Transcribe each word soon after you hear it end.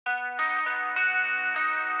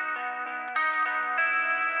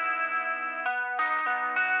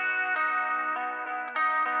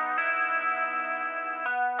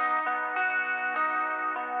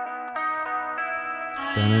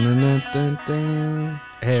Dun-dun-dun-dun-dun.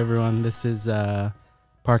 Hey everyone, this is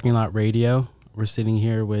Parking Lot Radio. We're sitting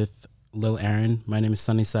here with Lil Aaron. My name is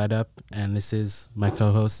Sunny Side Up, and this is my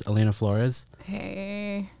co-host Elena Flores.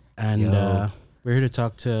 Hey. And we're here to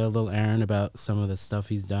talk to Lil Aaron about some of the stuff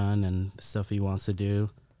he's done and the stuff he wants to do.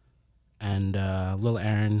 And Lil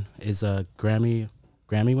Aaron is a Grammy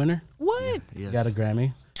winner. What? Yes. You got a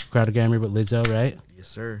Grammy. Got a Grammy with Lizzo, right? Yes,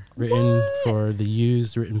 sir. Written for The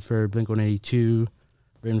Used, written for Blink-182,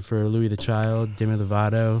 written for Louis the Child, Demi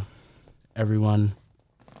Lovato, everyone.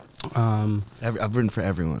 I've written for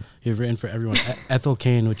everyone. You've written for everyone. Ethel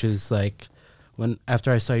Cain, which is like,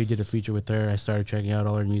 after I saw you did a feature with her, I started checking out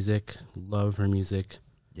all her music. Love her music.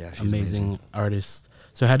 Yeah, she's amazing artist.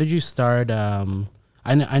 So how did you start? I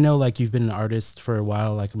know like you've been an artist for a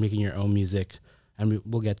while, like making your own music, and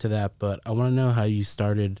we'll get to that. But I want to know how you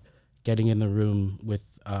started getting in the room with,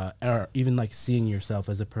 or even like seeing yourself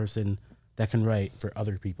as a person that can write for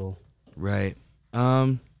other people. Right.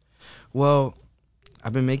 Well,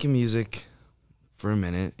 I've been making music for a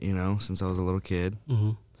minute, since I was a little kid.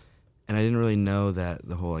 Mm-hmm. And I didn't really know that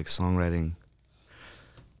the whole like songwriting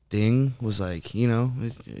thing was like, You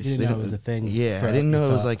didn't know it was a thing. Yeah, I didn't know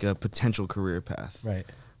it was like a potential career path. Right.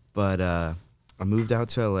 But I moved out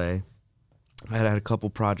to LA. I had a couple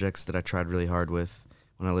projects that I tried really hard with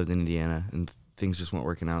when I lived in Indiana, and things just weren't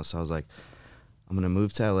working out. So I was like, I'm going to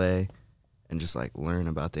move to LA and just like learn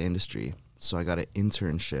about the industry. So I got an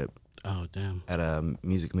internship at a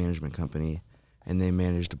music management company, and they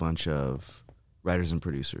managed a bunch of writers and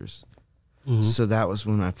producers. Mm-hmm. So that was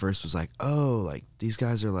when I first was like, oh, like these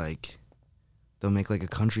guys are like, they'll make like a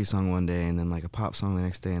country song one day and then like a pop song the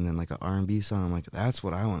next day and then like an R&B song. I'm like, that's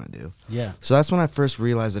what I want to do. Yeah. So that's when I first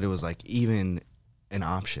realized that it was like even an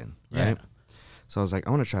option, right? Yeah. So I was like, I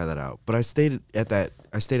want to try that out. But I stayed at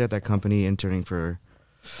that company interning for,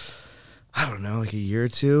 I don't know, like a year or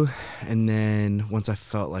two. And then once I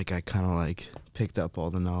felt like I kind of like picked up all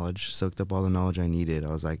the knowledge, soaked up all the knowledge I needed, I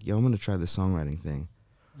was like, yo, I'm going to try this songwriting thing.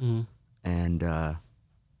 Mm-hmm. And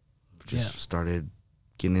just started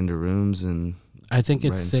getting into rooms and I think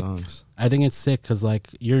it's writing sick. songs. I think it's sick because like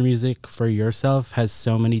your music for yourself has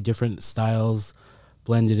so many different styles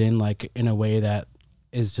blended in, like in a way that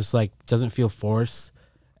is just like doesn't feel forced,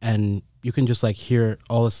 and you can just like hear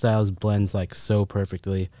all the styles blends like so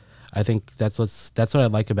perfectly. I think that's what I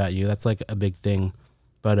like about you. That's like a big thing.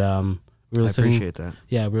 But we were listening. I appreciate that.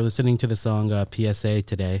 Yeah, we were listening to the song PSA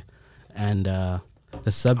today, and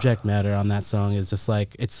the subject matter on that song is just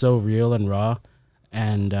like it's so real and raw.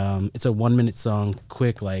 And it's a 1-minute song,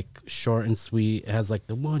 quick, like short and sweet. It has like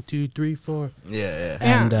the 1, 2, 3, 4. Yeah.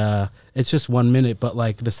 And it's just 1 minute, but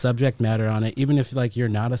like the subject matter on it, even if like you're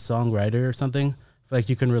not a songwriter or something, I feel like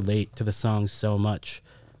you can relate to the song so much.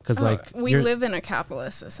 Because like we live in a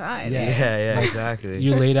capitalist society. Yeah, exactly.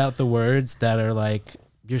 You laid out the words that are like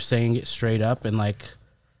you're saying it straight up, and like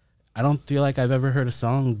I don't feel like I've ever heard a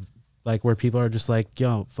song like where people are just like,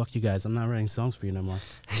 yo, fuck you guys, I'm not writing songs for you no more.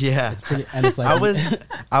 Yeah. And it's like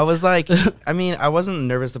I was like, I mean, I wasn't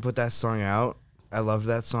nervous to put that song out. I loved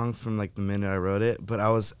that song from like the minute I wrote it, but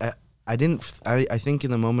I think in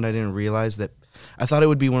the moment I didn't realize that. I thought it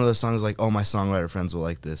would be one of those songs like, oh, my songwriter friends will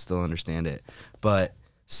like this, they'll understand it. But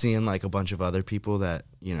seeing like a bunch of other people that,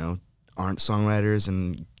 aren't songwriters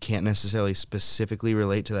and can't necessarily specifically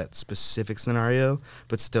relate to that specific scenario,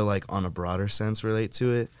 but still like on a broader sense relate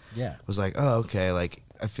to it. Yeah. Was like, oh, okay. Like,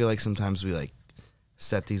 I feel like sometimes we like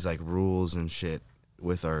set these like rules and shit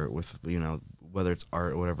with whether it's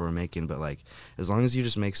art or whatever we're making, but like as long as you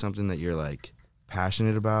just make something that you're like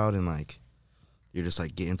passionate about and like you're just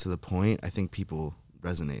like getting to the point, I think people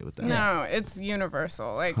resonate with that. No, it's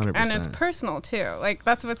universal. Like 100%. And it's personal too. Like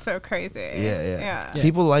that's what's so crazy. Yeah.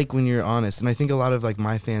 People like when you're honest, and I think a lot of like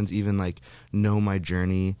my fans even like know my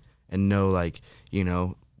journey and know like,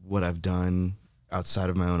 what I've done outside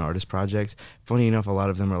of my own artist projects. Funny enough, a lot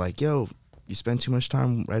of them are like, yo, you spend too much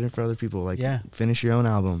time writing for other people, like finish your own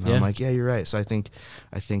album. And I'm like, yeah, you're right. So I think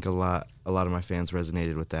a lot of my fans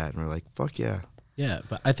resonated with that and were like, fuck yeah. Yeah,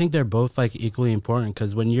 but I think they're both like equally important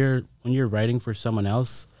because when you're writing for someone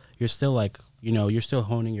else, you're still like, you're still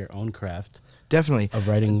honing your own craft. Definitely. Of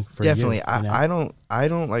writing for Definitely. you. I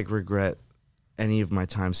don't like regret any of my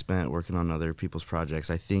time spent working on other people's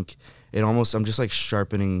projects. I think I'm just like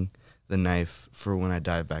sharpening the knife for when I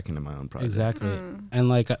dive back into my own project. Exactly. And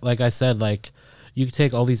like I said, like you could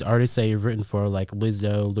take all these artists that you've written for, like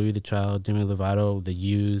Lizzo, Louis the Child, Demi Lovato, The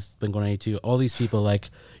Used, Blink-182, all these people, like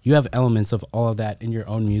you have elements of all of that in your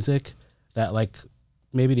own music that like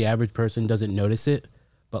maybe the average person doesn't notice it,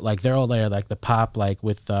 but like they're all there, like the pop, like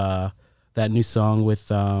with that new song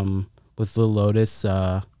with Lil Lotus,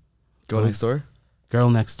 Go Next Door. Girl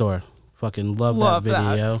Next Door. Fucking love that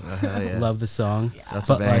video. Hell yeah. Love the song. That's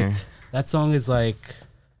But a banger. like that song is like,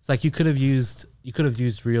 it's like you could have used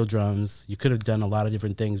real drums. You could have done a lot of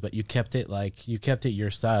different things, but you kept it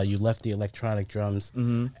your style. You left the electronic drums,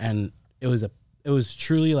 and it was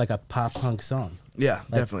truly like a pop punk song. Yeah,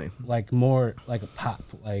 Like, definitely. Like more like a pop,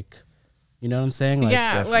 like, you know what I'm saying? Like,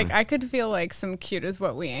 yeah, definitely. like I could feel like some cute is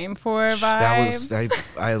what we aim for vibes. That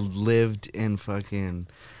was I lived in fucking.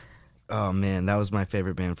 Oh man, that was my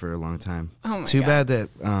favorite band for a long time. Oh my Too God. bad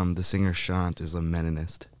that the singer Shant is a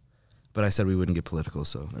Meninist. But I said we wouldn't get political,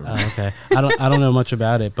 so. okay. I don't know much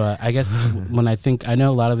about it, but I guess when I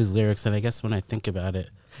know a lot of his lyrics, and I guess when I think about it,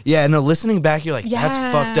 Yeah, no, listening back, you're like, that's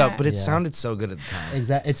fucked up, but it Yeah. sounded so good at the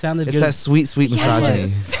time. it sounded It's good. that sweet, sweet misogyny.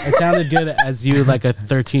 Yes. It sounded good as you, like a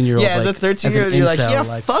 13-year-old. Yeah, as a 13-year-old, you're like, yeah,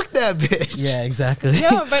 like, fuck that bitch. yeah, exactly.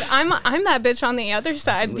 Yo, but I'm that bitch on the other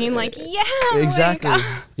side being like, yeah, Exactly. Like,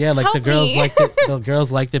 Yeah, like the Help girls me. liked it. The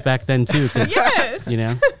girls liked it back then too. 'Cause, yes. you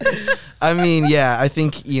know. I mean, yeah, I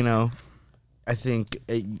think,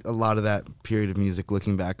 a lot of that period of music,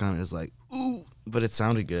 looking back on it, is like, ooh, but it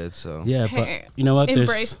sounded good, so. Yeah, Hey, but you know what?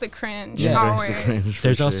 Embrace the cringe. Yeah. Always. Embrace the cringe, for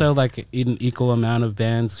There's sure. also like an equal amount of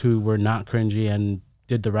bands who were not cringy and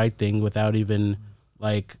did the right thing without even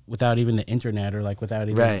the internet or like without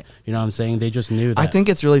even, Right. you know what I'm saying? They just knew that. I think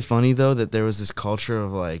it's really funny, though, that there was this culture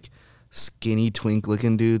of, like, skinny twink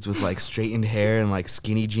looking dudes with, like, straightened hair and, like,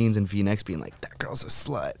 skinny jeans and V-necks being like, that girl's a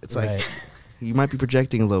slut. It's like, Right. you might be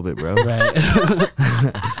projecting a little bit, bro. Right.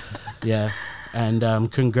 Yeah.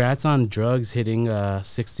 And congrats on Drugs hitting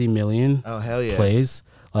 60 million Oh, hell yeah. plays.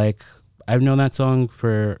 Like, I've known that song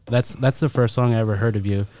that's the first song I ever heard of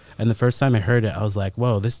you. And the first time I heard it, I was like,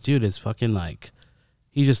 whoa, this dude is fucking like,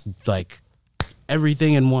 he just like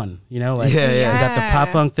everything in one, you know? Like, Yeah, yeah. you got the pop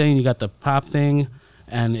Yeah. punk thing, you got the pop thing,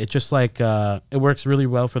 and it just like, it works really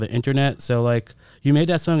well for the internet. So like, you made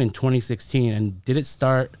that song in 2016, and did it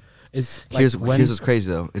start, like, Here's what's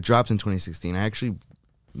crazy, though. It dropped in 2016. I actually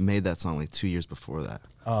made that song like 2 years before that.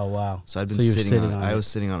 Oh, wow. So I'd been you're sitting on it. on I it. was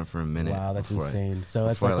sitting on it for a minute. Wow, that's before insane. So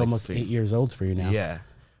that's before like I, like, almost 8 years old for you now. Yeah.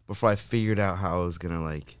 Before I figured out how I was going to,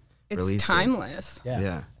 like, release It's timeless. Yeah.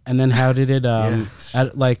 Yeah. And then how did it, Yeah.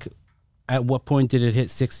 at what point did it hit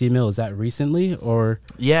 60 mil? Is that recently or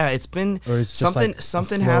Yeah, it's been Or it's just something. like a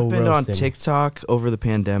Something slow happened on roasting. TikTok over the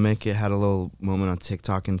pandemic. It had a little moment on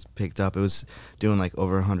TikTok and picked up. It was doing like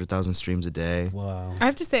over 100,000 streams a day. wow? I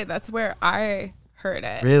have to say that's where I heard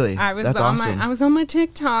it. Really? I was That's on awesome. my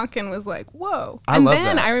TikTok and was like, whoa. I and love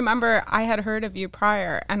then that. I remember I had heard of you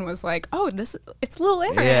prior and was like, oh, it's Lil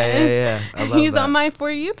Aaron. Yeah. I love He's that. on my For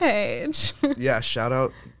You page. Yeah, shout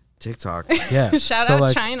out TikTok. Yeah. Shout So, out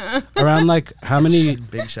like, China. around like how many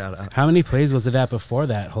Big shout out. plays was it at before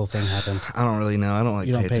that whole thing happened? I don't really know. I don't like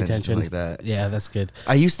You don't pay attention like that. Yeah, that's good.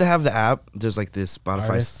 I used to have the app. There's like this Spotify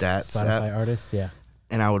Artists, stats Spotify app, artists, yeah.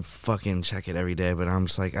 and I would fucking check it every day. But I'm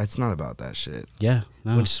just like, it's not about that shit. Yeah.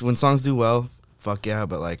 No. When songs do well, fuck yeah.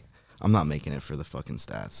 But like, I'm not making it for the fucking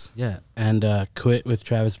stats. Yeah. And Quit with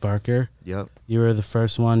Travis Barker. Yep. You were the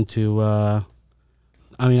first one to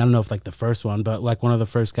I mean, I don't know if like the first one, but like one of the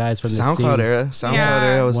first guys from the SoundCloud scene. era. SoundCloud Yeah,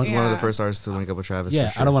 era was one of yeah. the first artists to link up with Travis. Yeah,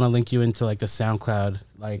 for sure. I don't want to link you into like the SoundCloud.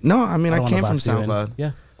 Like, No, I mean, I don't wanna came from box you in. SoundCloud.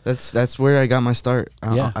 Yeah, That's where I got my start.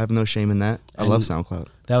 Yeah. I have no shame in that. I love And- SoundCloud.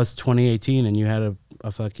 that was 2018, and you had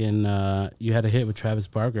a fucking you had a hit with Travis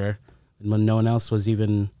Barker, and when no one else was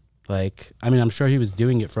even like, I mean, I'm sure he was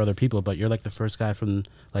doing it for other people, but you're like the first guy from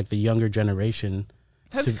like the younger generation.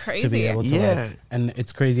 That's to crazy. be able to, Yeah. like, and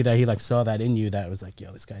it's crazy that he like saw that in you. That was like,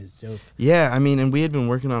 yo, this guy's dope. Yeah, I mean, and we had been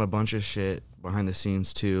working on a bunch of shit behind the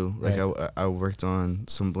scenes too. Like Right. I worked on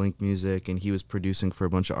some Blink music, and he was producing for a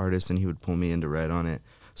bunch of artists, and he would pull me in to write on it.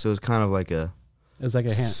 So it was kind of like a It was like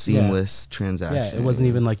a hand, seamless transaction. Yeah, it wasn't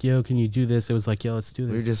even like, yo, can you do this? It was like, yo, let's do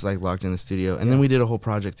this. We were just like locked in the studio, and Yeah. then we did a whole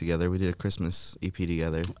project together. We did a Christmas EP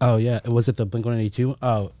together. Oh yeah, was it the Blink-182?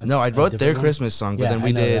 Oh No, I a wrote their different one? Christmas song, but Yeah, then I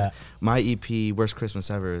we know did that. my EP, Worst Christmas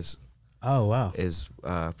Ever, Oh wow, is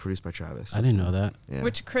produced by Travis. I didn't know that. Yeah.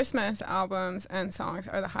 Which Christmas albums and songs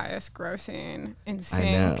are the highest grossing in I sync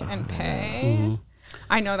know, and I know. pay? Mhm.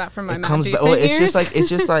 I know that from my it Matt comes back. Decent Well, it's years.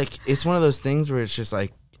 just like it's one of those things where it's just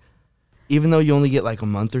like, even though you only get like a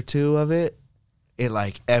month or two of it, it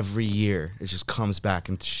like every year it just comes back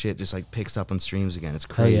and shit just like picks up on streams again. It's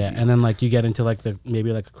Oh crazy. yeah, and then like you get into like the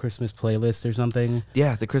maybe like a Christmas playlist or something.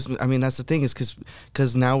 Yeah, the Christmas. I mean, that's the thing is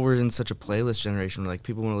because now we're in such a playlist generation where like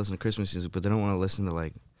people want to listen to Christmas music, but they don't want to listen to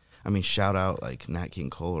like, I mean, shout out like Nat King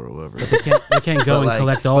Cole or whatever. They can't go But, and like,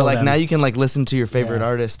 collect all but of like them. now you can like listen to your favorite Yeah.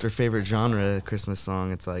 artist or favorite genre Christmas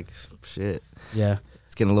song. It's like shit. Yeah,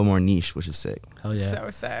 It's getting a little more niche, which is sick. hell yeah. So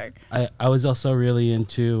sick. I was also really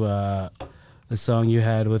into the song you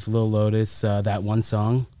had with Lil Lotus, that one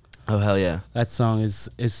song. Oh hell yeah! That song is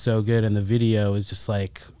so good, and the video is just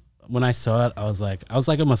like, when I saw it, I was like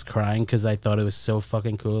almost crying because I thought it was so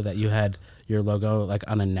fucking cool that you had your logo like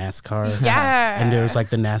on a NASCAR. Yeah. And there was like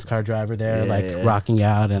the NASCAR driver there, rocking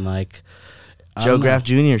out, and like Joe Graff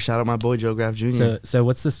Jr. Shout out my boy Joe Graff Jr. So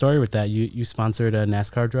what's the story with that? You sponsored a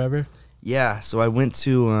NASCAR driver? Yeah. So I went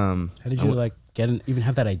to. How did you like even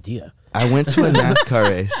have that idea? I went to a NASCAR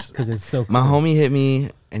race Because it's so cool. My homie hit me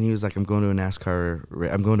and he was like, I'm going to a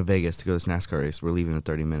NASCAR I'm going to Vegas to go to this NASCAR race. We're leaving in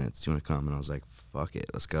 30 minutes. Do you want to come? And I was like, fuck it,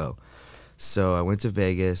 let's go. So I went to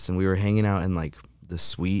Vegas and we were hanging out in like the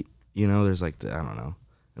suite, you know, there's like I don't know,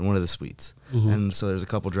 in one of the suites. And so there's a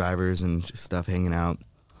couple drivers and stuff hanging out.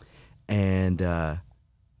 And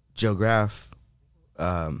Joe Graff,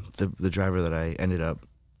 the driver that I ended up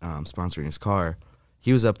sponsoring his car,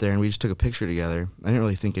 he was up there and we just took a picture together. I didn't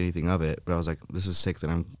really think anything of it, but I was like, this is sick that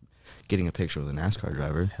I'm getting a picture with a NASCAR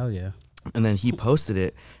driver. Hell yeah. And then he posted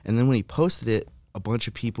it, and then when he posted it, a bunch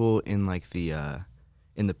of people in like the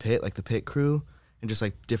pit, like the pit crew, and just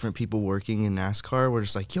like different people working in NASCAR were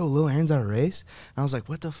just like, yo, Lil Aaron's at a race? And I was like,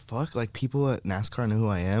 what the fuck? Like people at NASCAR know who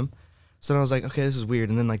I am? So then I was like, okay, this is weird.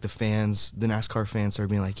 And then like the NASCAR fans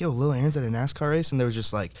started being like, yo, Lil Aaron's at a NASCAR race? And there was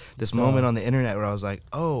just like this moment on the internet where I was like,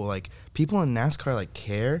 oh, like people in NASCAR like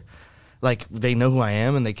care. Like they know who I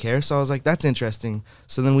am and they care. So I was like, that's interesting.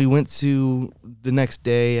 So then we went to the next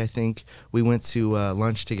day, I think we went to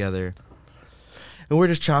lunch together. And we're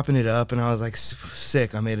just chopping it up, and I was like,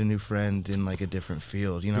 sick. I made a new friend in like a different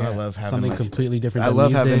field. You know, I love having something like, completely different. I than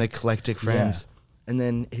love music. having eclectic friends. And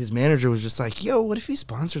then his manager was just like, yo, what if he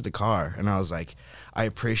sponsored the car? And I was like, I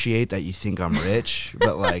appreciate that you think I'm rich,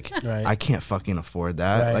 but like, I can't fucking afford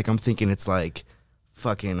that. Like, I'm thinking it's like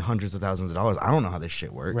fucking hundreds of thousands of dollars. I don't know how this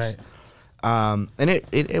shit works. And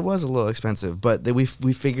it was a little expensive, but we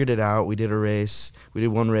figured it out. We did a race. We did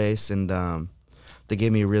one race, and they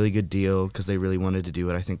gave me a really good deal because they really wanted to do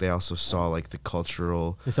it. I think they also saw like the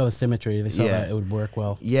cultural. They saw the symmetry. They saw that it would work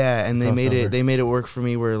well. Yeah, and they made it. They made it work for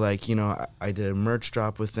me. Where like, you know, I did a merch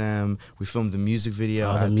drop with them. We filmed the music video.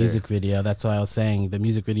 Oh, the music video. That's why I was saying the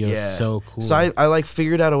music video is so cool. So I like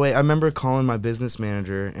figured out a way. I remember calling my business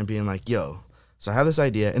manager and being like, yo. So I have this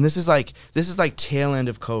idea, and this is like tail end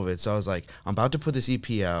of COVID. So I was like, I'm about to put this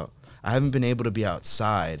EP out. I haven't been able to be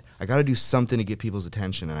outside. I got to do something to get people's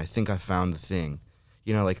attention, and I think I found the thing.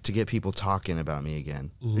 You know, like to get people talking about me again,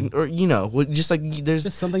 or you know, just like there's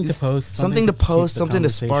just something to post, something to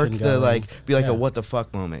spark the like, be like a what the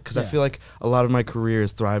fuck moment. Because I feel like a lot of my career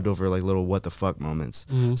has thrived over like little what the fuck moments.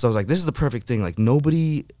 So I was like, this is the perfect thing. Like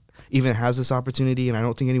nobody even has this opportunity, and I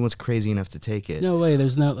don't think anyone's crazy enough to take it. No way.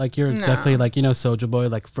 There's no like you're definitely like, you know, Soulja Boy,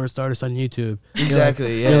 like first artist on YouTube.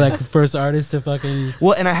 Exactly. You're like first artist to fucking.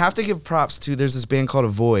 Well, and I have to give props to. There's this band called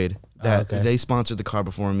Avoid. That they sponsored the car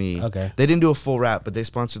before me. Okay. They didn't do a full rap, but they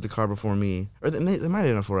sponsored the car before me. Or they might have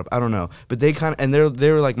done a full rap. I don't know. But they kind of, and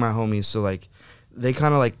they were like my homies, so like they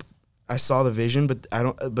kind of like, I saw the vision, but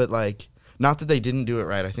but like, not that they didn't do it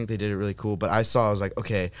right. I think they did it really cool. But I was like,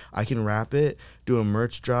 okay, I can rap it, do a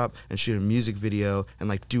merch drop, and shoot a music video, and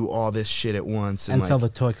like do all this shit at once, and like, sell the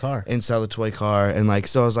toy car. And sell the toy car, and like,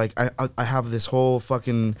 so I was like, I have this whole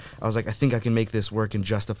fucking. I was like, I think I can make this work and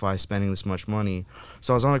justify spending this much money.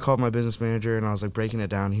 So I was on a call with my business manager, and I was like breaking it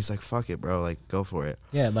down. He's like, fuck it, bro, like go for it.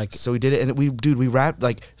 Yeah, like. So we did it, and we wrapped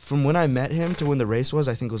like from when I met him to when the race was.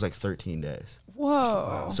 I think it was like 13 days.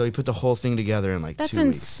 Whoa. So he put the whole thing together in like 2 weeks. That's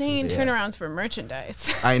insane turnarounds for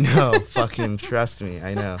merchandise. I know. Fucking trust me.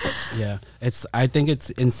 I know. Yeah. I think it's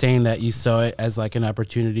insane that you saw it as like an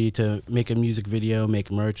opportunity to make a music video, make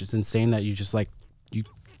merch. It's insane that you just like, you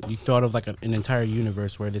thought of like an entire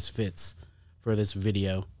universe where this fits for this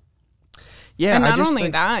video. Yeah. And not only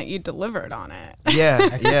that, you delivered on it.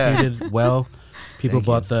 Yeah. Yeah. You did well. People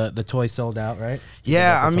bought the toy sold out, right?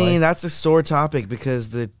 Yeah. I mean, that's a sore topic because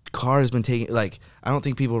the car has been taking, like, I don't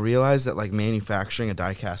think people realize that like manufacturing a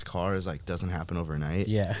die-cast car is like doesn't happen overnight.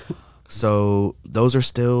 Yeah. So those are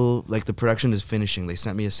still like the production is finishing. They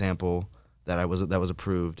sent me a sample that was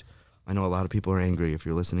approved. I know a lot of people are angry. If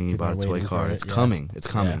you're listening, you bought a toy car. It's coming. It's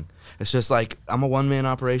coming. Yeah. It's just like I'm a one-man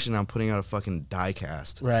operation. I'm putting out a fucking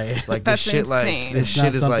die-cast. Right. Like That's this shit. insane. Like this it's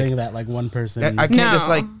shit is something like that like one person. I can't just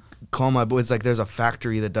like call my boys. Like there's a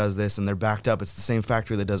factory that does this, and they're backed up. It's the same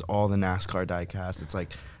factory that does all the NASCAR die-cast. It's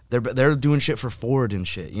like. They're doing shit for Ford and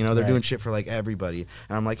shit, you know. They're doing shit for like everybody,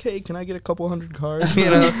 and I'm like, hey, can I get a couple hundred cars? You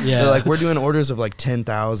know, They're like, we're doing orders of like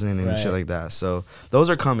 10,000 and shit like that. So those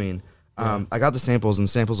are coming. I got the samples, and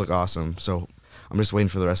samples look awesome. So I'm just waiting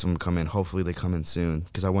for the rest of them to come in. Hopefully they come in soon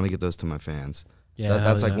because I want to get those to my fans. Yeah,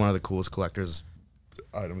 that's like one of the coolest collector's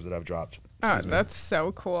items that I've dropped. Oh, Excuse me. that's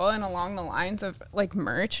so cool. And along the lines of like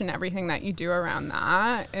merch and everything that you do around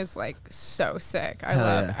that is like so sick. I Hell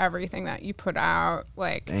love yeah. everything that you put out.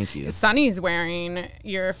 Like, Thank you. Sunny's wearing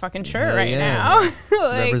your fucking shirt Hell right yeah. now.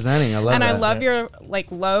 Like, Representing. I love and that. I love your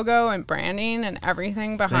like logo and branding and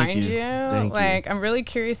everything behind you. you. Thank you. Like, I'm really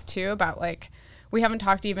curious too about like, we haven't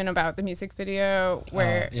talked even about the music video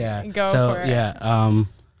where go so for it. yeah,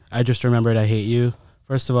 I just remembered I Hate You.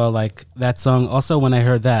 First of all, like that song, also when I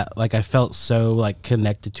heard that, like I felt so like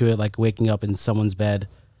connected to it, like waking up in someone's bed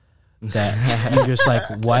that you're just like,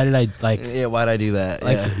 why did I like, Yeah, why'd I do that?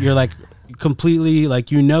 like Yeah. you're like completely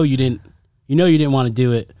like, you didn't want to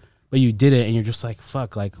do it, but you did it. And you're just like,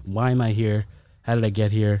 fuck, like, why am I here? How did I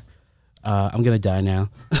get here? I'm going to die now.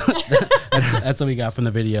 That's what we got from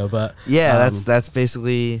the video. But Yeah, that's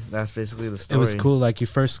basically the story. it was cool. Like you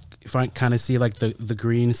first kind of see like the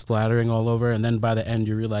green splattering all over, and then by the end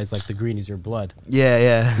you realize like the green is your blood. Yeah,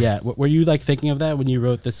 yeah. Yeah. Were you like thinking of that when you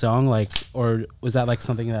wrote the song, like, or was that like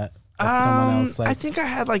something that someone else like? I think I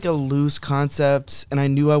had like a loose concept, and I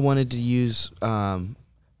knew I wanted to use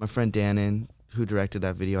my friend Dannon, who directed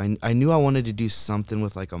that video. I knew I wanted to do something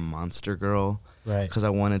with like a monster girl, Right. because I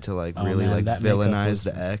wanted to like Oh, really man, like that makeup villainize was-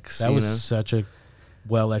 the ex. That you was know? such a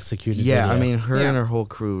well executed. Yeah, video. I mean, her Yeah. and her whole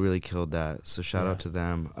crew really killed that. So shout Yeah. out to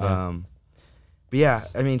them. Yeah. But yeah,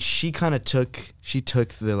 I mean, she kind of took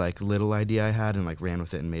the like little idea I had and like ran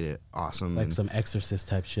with it and made it awesome. It's like and some Exorcist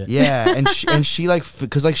type shit. yeah, and she like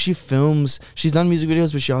because like she films. She's done music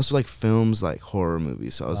videos, but she also like films like horror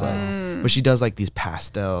movies. So I was like, but she does like these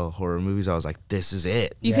pastel horror movies. I was like, this is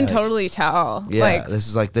it. You Yeah, can like- totally tell. Yeah, Like,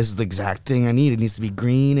 this is the exact thing I need. It needs to be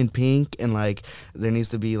green and pink, and like there needs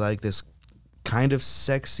to be like this kind of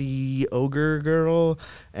sexy ogre girl,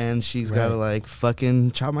 and she's got to Right. like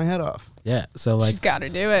fucking chop my head off. Yeah. So like, she's got to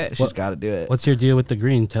do it. She's got to do it. what's your deal with the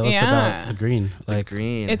green? Tell us Yeah. about the green. like Like,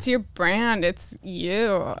 green? It's your brand. It's you.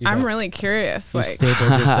 You I'm got- really curious. you Like,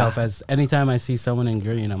 stapled yourself as. Anytime I see someone in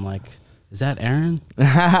green, I'm like, is that Aaron?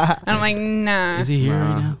 I'm like, nah, Is he here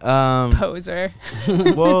right now? poser.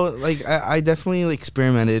 Well, like I definitely like,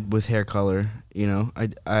 experimented with hair color. You know,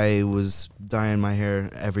 I was dyeing my hair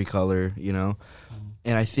every color. You know,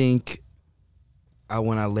 and I think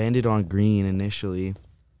when I landed on green initially,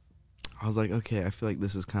 I was like, okay, I feel like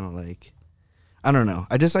this is kind of like, I don't know.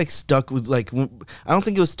 I just like stuck with like, I don't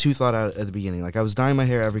think it was too thought out at the beginning. Like I was dyeing my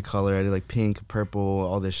hair every color. I did like pink, purple,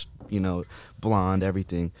 all this, you know, blonde,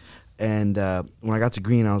 everything. And when I got to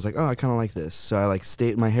green, I was like, oh, I kind of like this. So I like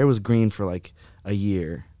stayed. My hair was green for like a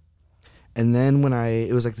year, and then when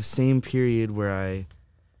it was like the same period where I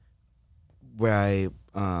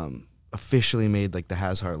officially made like the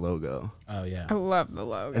Has Heart logo. Oh yeah. I love the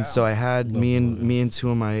logo. And so I had Love me the logo. and two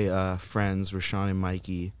of my friends, Rashawn and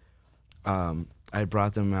Mikey. I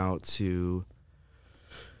brought them out to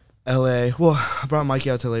LA. Well, I brought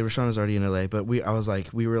Mikey out to LA. Rashawn was already in LA, but we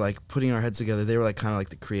were like putting our heads together. They were like kind of like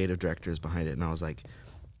the creative directors behind it, and I was like,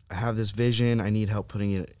 I have this vision. I need help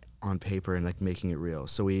putting it on paper and like making it real.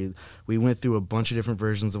 So we went through a bunch of different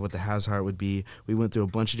versions of what the Has Heart would be. We went through a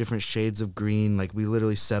bunch of different shades of green. Like we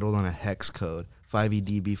literally settled on a hex code,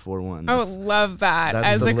 5EDB41. oh, love that. that's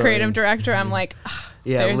As the a creative look. director, I'm like, "Ah,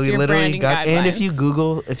 Yeah, there's we your literally branding got. And if guidelines."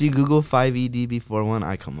 you Google 5EDB41,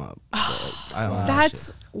 I come up. So I own that That's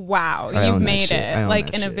shit. wow. I own You've that made shit. I it own like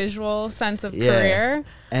that in a shit. visual sense of Yeah. career.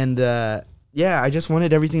 And yeah, I just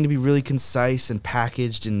wanted everything to be really concise and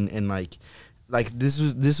packaged and like this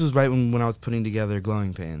was right when I was putting together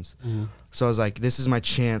Glowing Pains. Mhm. So I was like, this is my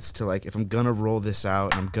chance to like, if I'm gonna roll this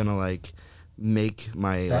out and I'm gonna like make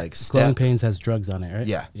my That like Glowing step. Pains has drugs on it, right?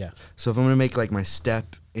 Yeah. Yeah. So if I'm gonna make like my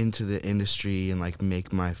step into the industry and like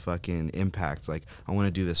make my fucking impact, like I want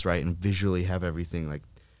to do this right and visually have everything like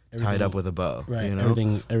tied Everything- up with a bow. Right. You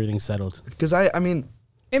know, Everything's settled. because I mean,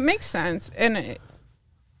 It makes sense. And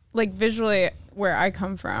like visually where I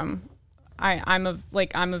come from, I'm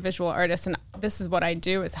a visual artist, and this is what I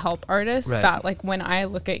do is help artists. Right. That like when I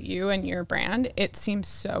look at you and your brand, it seems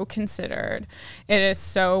so considered. It is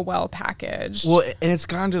so well packaged. well, and it's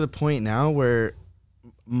gotten to the point now where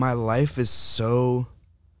my life is so,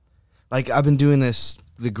 like, I've been doing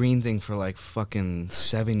the green thing for like fucking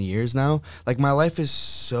 7 years now. Like my life is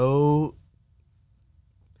so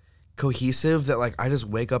cohesive that like I just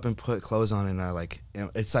wake up and put clothes on and I like, you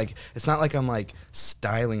know, it's like, it's not like I'm like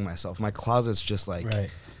styling myself. My closet's just like Right.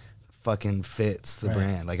 fucking fits the Right.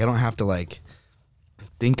 brand. Like I don't have to like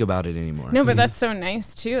think about it anymore. no, but that's so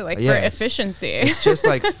nice too. Like Yeah, for it's- efficiency. It's just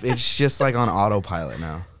like on autopilot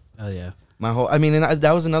now. Oh yeah. My whole, I mean, and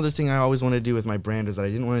that was another thing I always wanted to do with my brand is that I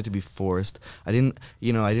didn't want it to be forced. I didn't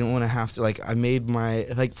want to have to, like, I made my,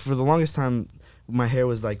 like, for the longest time, my hair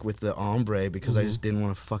was like with the ombre because I just didn't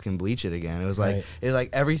want to fucking bleach it again. It was like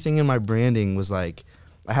everything in my branding was like,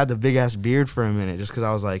 I had the big ass beard for a minute just because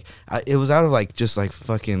I was like, it was out of like just like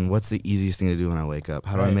fucking what's the easiest thing to do when I wake up?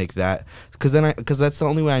 How do I make that? Because that's the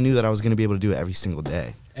only way I knew that I was gonna be able to do it every single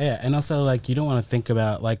day. Yeah, and also like you don't want to think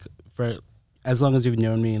about like for as long as you've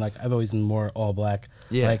known me, like I've always been more all black.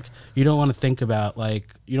 Yeah. Like you don't want to think about like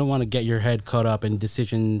you don't want to get your head caught up in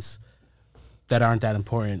decisions that aren't that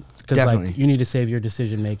important because like you need to save your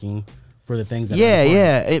decision making for the things that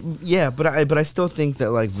are important. But I still think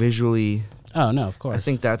that like visually. Oh no, of course. I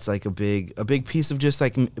think that's like a big piece of just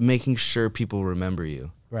like making sure people remember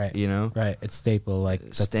you. Right. You know? Right. It's staple,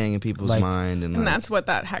 like staying in people's mind, and like, that's what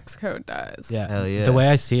that hex code does. Yeah. Hell yeah. The way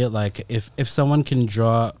I see it, like if someone can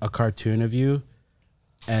draw a cartoon of you,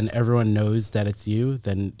 and everyone knows that it's you,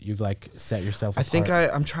 then you've like set yourself apart. I think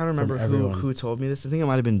I'm trying to remember who told me this. I think it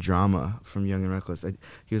might have been Drama from Young and Reckless.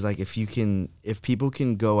 He was like, if people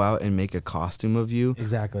can go out and make a costume of you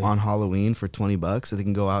on Halloween for $20, so they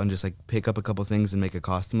can go out and just like pick up a couple things and make a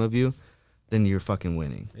costume of you, then you're fucking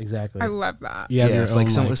winning. Exactly. I love that.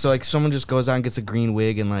 Like someone just goes out and gets a green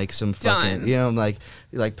wig and like some fucking, you know,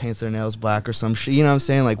 like paints their nails black or some shit. You know what I'm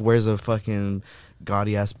saying? Like wears a fucking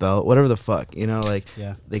gaudy ass belt, whatever the fuck, you know, like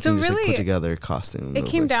they can just like put together a costume. It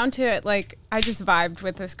came down to it, like I just vibed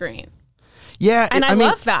with this green. Yeah, and I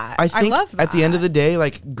love that. I think love that. At the end of the day,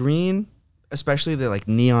 like green, especially the like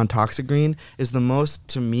neon toxic green, is the most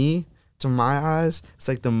to my eyes. It's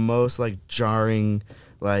like the most like jarring.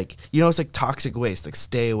 Like, you know, it's like toxic waste. Like,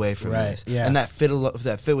 stay away from this. Yeah. And that fit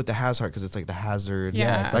with the Hazard because it's like the hazard.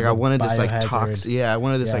 Yeah. It's like I wanted this like toxic. Yeah, I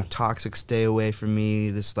wanted this like toxic. Stay away from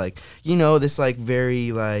me. This like, you know, this like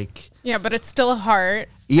very like. Yeah, but it's still a heart.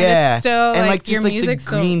 Yeah. And it's still and like just your like music the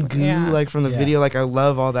green still, goo like from the video. Like I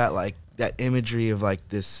love all that like that imagery of like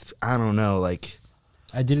this. I don't know. Like.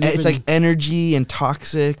 It's like energy and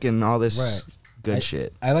toxic and all this good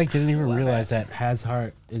shit. I like didn't even realize that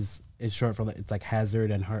Hazard is short for it's like hazard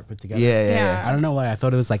and heart put together. Yeah. I don't know why I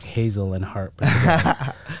thought it was like hazel and heart put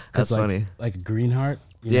together. That's like, funny. Like a green heart.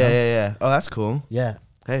 You know? Yeah. Oh, that's cool. Yeah.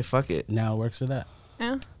 Hey, fuck it. Now it works for that.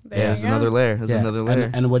 Yeah. There's another layer. There's another layer.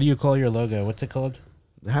 And what do you call your logo? What's it called?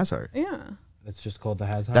 The Hazard. Yeah. It's just called the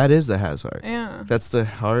Hazard. That is the Hazard. Yeah. That's the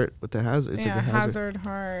heart with the hazard. It's like a hazard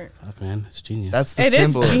heart. Fuck, man, it's genius. That's the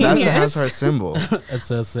symbol. That's the Hazard symbol. That's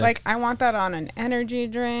so sick. Like I want that on an energy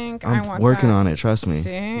drink. I'm working on it. Trust me.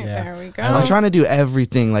 See, there we go. I'm trying to do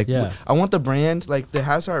everything. Like I want the brand, like the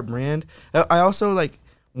Hazard brand. I also like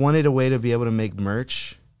wanted a way to be able to make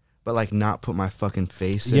merch, but like not put my fucking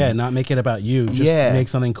face in. Yeah, not make it about you. Just make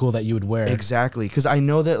something cool that you would wear. Exactly, because I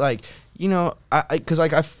know that like, you know,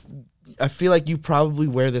 I feel like you probably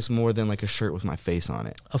wear this more than like a shirt with my face on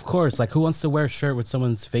it. Of course, like who wants to wear a shirt with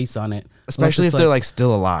someone's face on it? Especially if they're like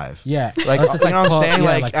still alive. Yeah, like you know what I'm saying,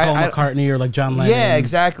 like Paul McCartney or like John Lennon. Yeah,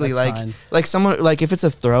 exactly. Like someone like if it's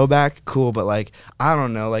a throwback, cool. But like I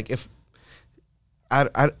don't know, like if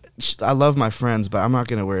I love my friends, but I'm not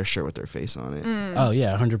gonna wear a shirt with their face on it. Oh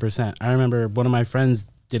yeah, 100%. I remember one of my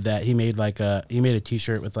friends did that. He made a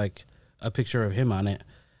T-shirt with like a picture of him on it.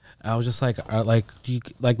 I was just like, do you,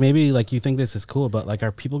 like maybe like you think this is cool, but like,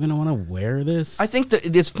 are people gonna want to wear this? I think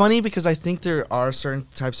that it's funny because I think there are certain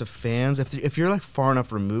types of fans. If you're like far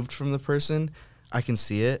enough removed from the person, I can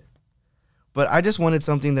see it. But I just wanted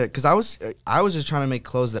something that because I was just trying to make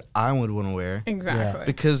clothes that I would want to wear. Exactly.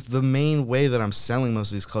 Because the main way that I'm selling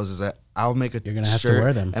most of these clothes is that I'll make a You're gonna shirt have to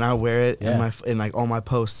wear them. and I'll wear it in like all my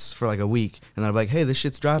posts for like a week, and I'm like, hey, this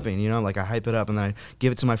shit's dropping, you know, like I hype it up and then I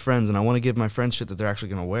give it to my friends, and I want to give my friends shit that they're actually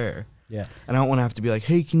gonna wear. Yeah. And I don't want to have to be like,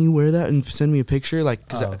 hey, can you wear that and send me a picture? Like,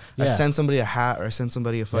 because I send somebody a hat or I send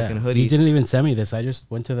somebody a fucking hoodie. You didn't even send me this. I just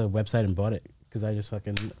went to the website and bought it because I just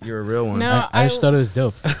fucking. You're a real one. No, I just thought it was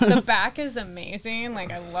dope. The back is amazing.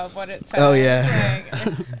 Like I love what it says. Oh yeah.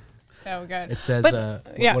 Like, it's so good. It says,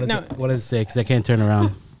 what does it say? Because I can't turn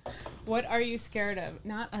around. What are you scared of?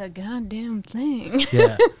 Not a goddamn thing.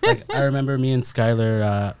 Yeah. Like I remember me and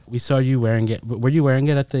Skylar, we saw you wearing it. Were you wearing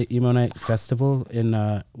it at the Emo Night Festival in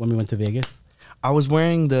when we went to Vegas? I was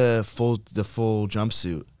wearing the full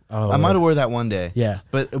jumpsuit. Oh, I might have wore that one day. Yeah.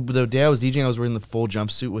 But the day I was DJing, I was wearing the full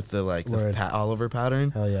jumpsuit with the like Oliver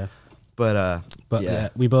pattern. Hell yeah. But yeah,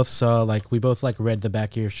 we both saw we both read the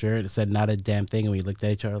back of your shirt. It said "not a damn thing," and we looked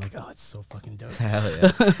at each other like, "Oh, it's so fucking dope." Hell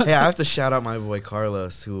yeah! Hey, I have to shout out my boy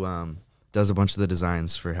Carlos who does a bunch of the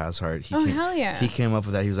designs for Hazard. Hell yeah! He came up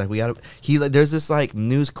with that. He was like, "We got to." There's this like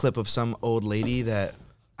news clip of some old lady that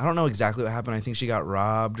I don't know exactly what happened. I think she got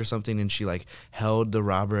robbed or something, and she like held the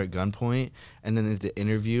robber at gunpoint. And then at the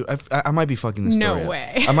interview, I might be fucking this story No up.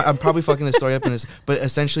 way. I'm probably fucking this story up. But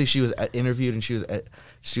essentially, she was interviewed, and she was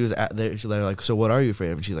at there. She like, so what are you afraid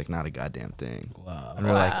of? And she's like, not a goddamn thing. Wow. And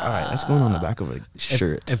we're like, all right, that's going on the back of a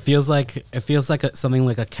shirt. It feels like something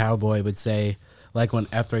like a cowboy would say, like when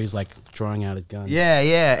after he's like drawing out his gun. Yeah,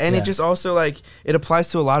 and Yeah. it just also like it applies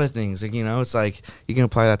to a lot of things. Like, you know, it's like you can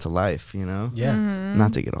apply that to life. You know, Yeah.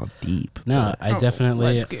 not to get all deep. No, I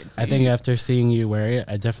definitely. let's get I think after seeing you wear it,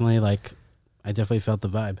 I definitely felt the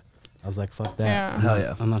vibe. I was like, fuck that. Yeah. Hell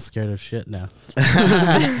yeah. I'm not scared of shit now.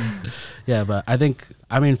 Yeah, but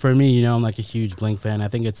I mean, for me, you know, I'm like a huge Blink fan. I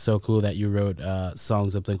think it's so cool that you wrote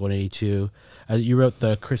songs of Blink 182. You wrote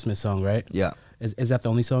the Christmas song, right? Yeah, Is that the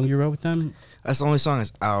only song you wrote with them? that's the only song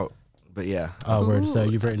that's out. But yeah, Oh, word. So Ooh,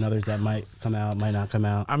 you've written others that might come out, might not come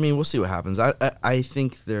out. I mean, we'll see what happens. I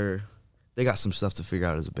think they got some stuff to figure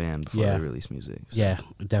out as a band before Yeah. they release music. So. Yeah,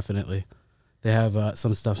 definitely. They have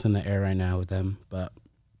some stuff's in the air right now with them, but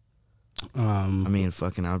I mean,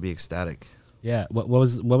 fucking, I would be ecstatic. yeah. What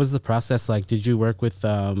was the process like? Did you work with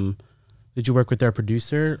their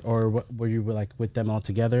producer, or were you like with them all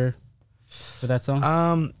together for that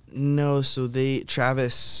song? No. So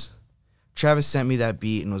Travis sent me that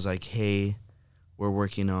beat and was like, hey, we're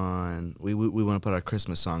working on we want to put out a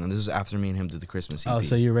Christmas song, and this was after me and him did the Christmas EP. Oh,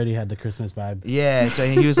 so you already had the Christmas vibe. Yeah, so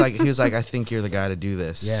he was like, I think you're the guy to do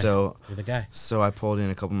this. Yeah, So you're the guy. I pulled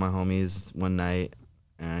in a couple of my homies one night,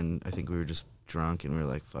 and I think we were just drunk, and we were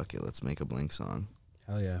like, fuck it, let's make a Blink song.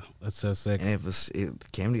 Hell yeah, that's so sick. And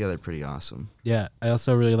it came together pretty awesome. Yeah, I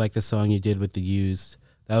also really like the song you did with the Used.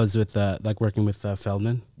 That was with like working with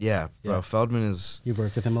Feldman. Yeah, bro. Yeah. Feldman is. You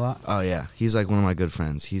worked with him a lot, Oh yeah, he's like one of my good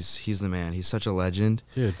friends. He's the man. He's such a legend.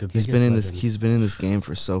 dude. He's been in this game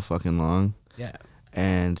for so fucking long, Yeah,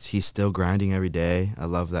 and he's still grinding every day. I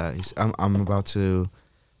love that. I'm about to.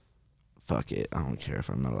 Fuck it. I don't care if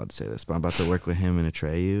I'm not allowed to say this, but I'm about to work with him and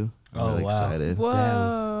Atreyu. I'm Oh, really wow. excited.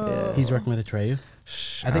 Whoa. Yeah. he's working with Atreyu.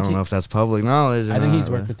 Shh, I I think don't he- know if that's public knowledge. Or I think not, he's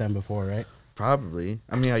worked but with them before, right? probably.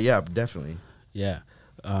 I mean, yeah, definitely. Yeah.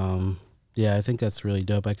 Yeah, I think that's really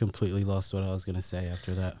dope. I completely lost what I was gonna say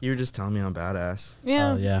after that. You were just telling me I'm badass.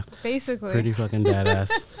 Yeah, Oh yeah, basically. pretty fucking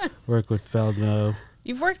badass. Work with Feldmo.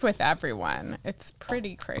 You've worked with everyone. It's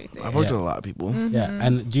pretty crazy. I've worked Yeah. with a lot of people. Yeah,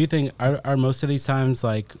 and do you think are most of these times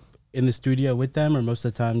like in the studio with them, or most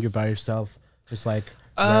of the time you're by yourself, just like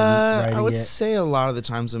writing I would it? say a lot of the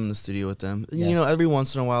times I'm in the studio with them. Yeah. You know, every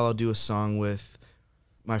once in a while I'll do a song with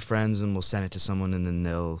my friends and we'll send it to someone and then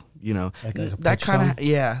they'll, you know, Like a that pitch kind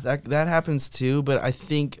song? of that happens too. But I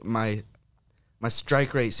think my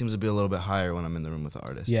strike rate seems to be a little bit higher when I'm in the room with the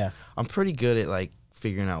artist. Yeah, I'm pretty good at like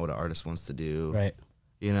figuring out what an artist wants to do. right.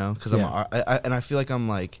 You know, because Yeah. and I feel like I'm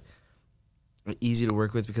like easy to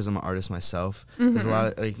work with because I'm an artist myself. There's a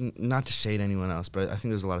lot of like not to shade anyone else, but I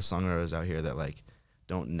think there's a lot of songwriters out here that like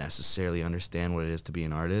don't necessarily understand what it is to be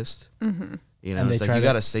an artist. You know, And they it's like try you to-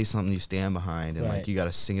 got to say something you stand behind, and Right. like you got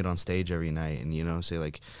to sing it on stage every night, and you know, say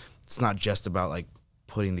like it's not just about like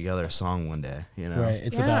putting together a song one day. You know, Right.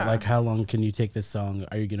 It's Yeah. about like how long can you take this song?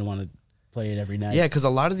 Are you gonna want to play it every night? Yeah, because a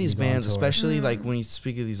lot of these You go on bands, tour. especially like when you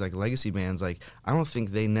speak of these like legacy bands, like I don't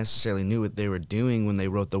think they necessarily knew what they were doing when they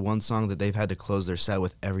wrote the one song that they've had to close their set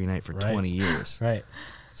with every night for Right. 20 years. Right.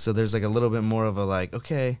 So there's like a little bit more of a like,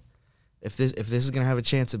 okay, if this is gonna have a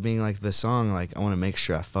chance of being like the song, like I want to make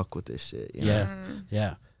sure I fuck with this shit. You know? Yeah.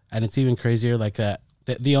 Yeah. And it's even crazier like that.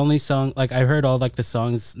 The only song, like I heard all like the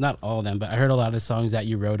songs, not all of them, but I heard a lot of the songs that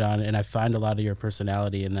you wrote on, and I find a lot of your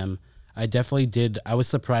personality in them. I definitely did. I was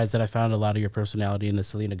surprised that I found a lot of your personality in the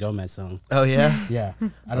Selena Gomez song. Oh yeah. Yeah,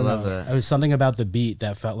 I don't love know. that. It was something about the beat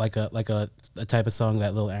that felt like a type of song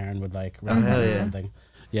that Lil Aaron would like rap on hell or yeah. something.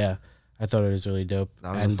 Yeah, I thought it was really dope.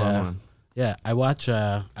 That was a fun one. Yeah, I watch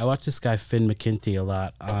this guy Finn McKinty a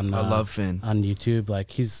lot on. I love Finn. on YouTube. Like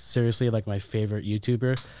he's seriously like my favorite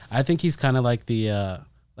YouTuber. I think he's kind of like the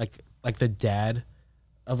like the dad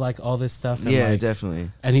of like all this stuff. And Yeah, like, definitely.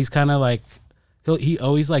 and he's kind of like he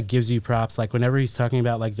always like gives you props. Like whenever he's talking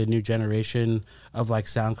about like the new generation of like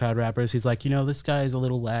SoundCloud rappers, he's like, you know, this guy's a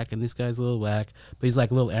little whack and this guy's a little whack, but he's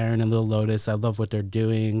like Lil Aaron and Lil Lotus. I love what they're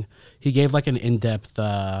doing. He gave like an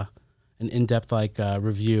in-depth like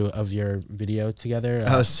review of your video together.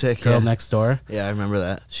 Oh, sick, Girl yeah. Next Door. Yeah, I remember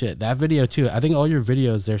that. Shit, that video too. I think all your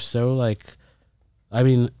videos, they're so like, I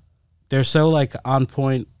mean, they're so like on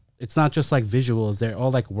point. It's not just like visuals; they're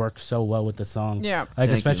all like work so well with the song. Yeah. like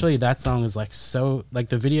Thank especially that song is like so like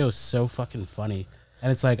the video is so fucking funny,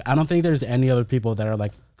 and it's like I don't think there's any other people that are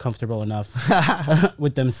like comfortable enough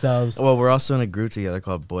with themselves. Well, we're also in a group together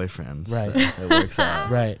called Boyfriends. Right. So it works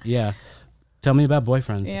out. Right? Yeah. Tell me about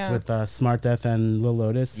Boyfriends. Yeah. It's with Smart Death and Lil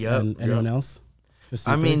Lotus. Yep, And anyone else? Just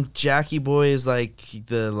you I three? mean, Jackie Boy is like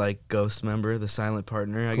the like ghost member, the silent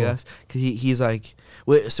partner, I Cool. guess. 'Cause he's like,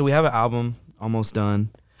 so we have an album almost done.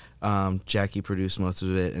 Jackie produced most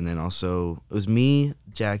of it, and then also it was me,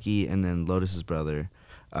 Jackie, and then Lotus's brother.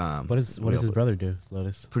 What does his brother do,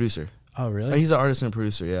 Lotus? Producer. Oh, really? He's an artist and a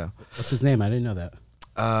producer. Yeah. What's his name? I didn't know that.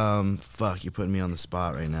 Fuck, you're putting me on the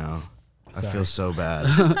spot right now. I Sorry. feel so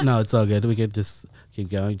bad. No, it's all good. We could just keep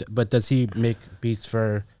going. But does he make beats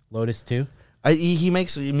for Lotus too? He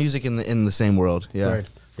makes music in the same world. Yeah. Word.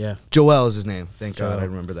 Yeah. Joel is his name. Thank God Joel. I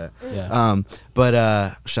remember that. Yeah.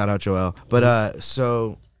 But shout out Joel. But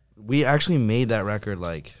so we actually made that record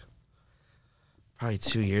like probably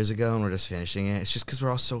 2 years ago, and we're just finishing it. It's just because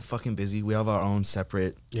we're all so fucking busy. We have our own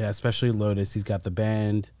separate. Yeah, especially Lotus. He's got the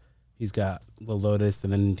band. He's got Lil Lotus,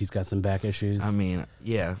 and then he's got some back issues. I mean,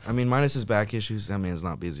 yeah. I mean, minus his back issues, that man's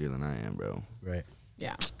not busier than I am, bro. Right.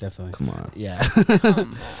 Yeah. Definitely. Come on. Yeah. Come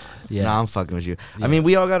on. Yeah. Nah, I'm fucking with you. Yeah. I mean,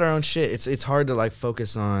 we all got our own shit. It's hard to like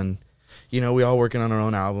focus on, you know, we all working on our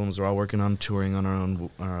own albums. We're all working on touring on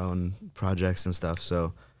our own projects and stuff.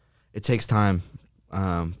 So it takes time.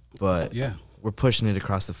 But Yeah. we're pushing it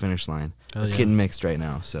across the finish line. Hell It's yeah. getting mixed right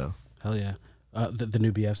now. So Hell yeah. The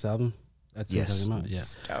new BF's album. That's what Yes. you're talking about. Yeah.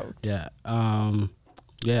 Stoked. Yeah.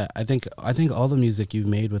 Yeah. I think all the music you've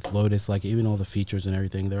made with Lotus, like even all the features and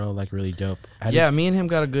everything, they're all like really dope. me and him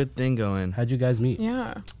got a good thing going. How'd you guys meet?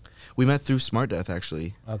 Yeah. We met through Smart Death,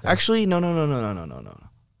 actually. Okay. Actually, no.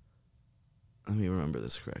 Let me remember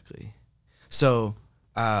this correctly. So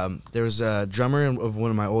there was a drummer of one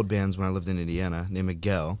of my old bands when I lived in Indiana named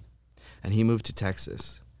Miguel, and he moved to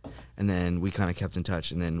Texas. And then we kind of kept in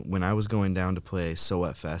touch. And then when I was going down to play So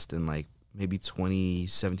What Fest in like maybe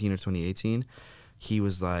 2017 or 2018, he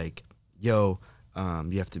was like, yo,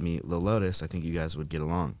 you have to meet Lil Lotus. I think you guys would get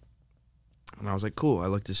along. And I was like, cool. I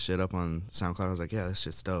looked this shit up on SoundCloud. I was like, yeah, this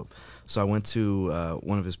shit's dope. So I went to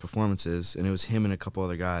one of his performances, and it was him and a couple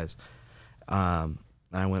other guys. And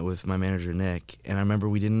I went with my manager, Nick. And I remember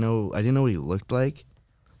I didn't know what he looked like.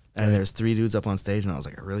 And Right. there's 3 dudes up on stage, and I was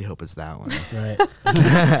like, I really hope it's that one. Right.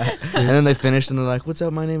 And then they finished, and they're like, what's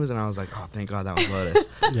up, my name is? And I was like, oh, thank God that was Lotus.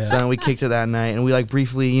 Yeah. So then we kicked it that night, and we like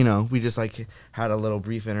briefly, you know, we just like had a little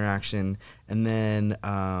brief interaction. And then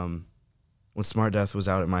when Smart Death was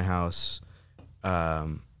out at my house,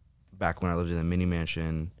 back when I lived in the mini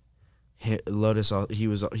mansion, Lotus, he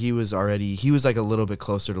was like a little bit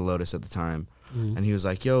closer to Lotus at the time. Mhm. And he was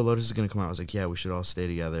like, yo, Lotus is going to come out. I was like, yeah, we should all stay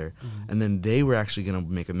together. Mhm. And then they were actually going to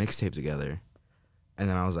make a mixtape together. And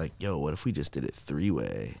then I was like, yo, what if we just did it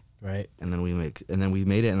 3-way? Right. And then we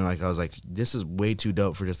made it, and like I was like, this is way too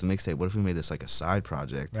dope for just a mixtape. What if we made this like a side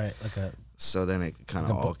project? Right. Like a. So then it kind of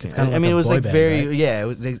Like a all bo- it's came. kinda I mean, like a it was boy like band, very right? yeah, it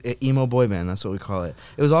was emo boy band. That's what we call it.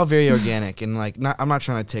 It was all very organic, and like I'm not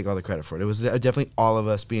trying to take all the credit for it. It was definitely all of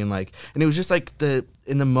us being like, and it was just like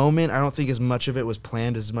in the moment. I don't think as much of it was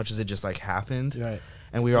planned as much as it just like happened. Right.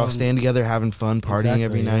 And we were all staying together, having fun, partying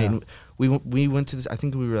every Exactly, night. yeah. And we went to this. I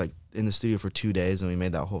think we were like in the studio for 2 days, and we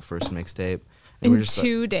made that whole first mixtape. And In we're just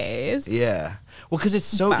 2 days. yeah. Well, because it's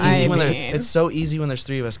so easy when Vibing. it's so easy when there's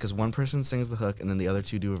 3 of us, because one person sings the hook and then the other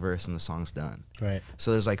 2 do a verse and the song's done. Right. So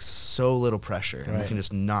there's like so little pressure, and we Right. can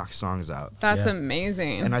just knock songs out. That's Yeah.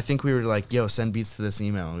 amazing. And I think we were like, yo, send beats to this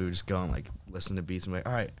email, and we would just go and like listen to beats and be like,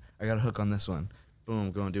 all right, I got a hook on this one.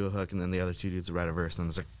 Boom, go and do a hook, and then the other 2 dudes write a verse, and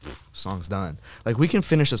it's like, pff, song's done. Like we can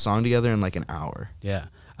finish a song together in like an hour. Yeah.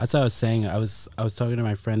 That's what I was saying. I was talking to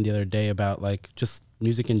my friend the other day about like just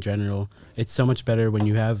music in general. It's so much better when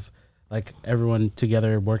you have like everyone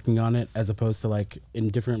together working on it as opposed to like in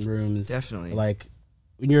different rooms. Definitely. Like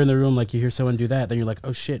when you're in the room, like you hear someone do that, then you're like,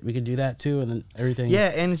 oh shit, we could do that too, and then everything.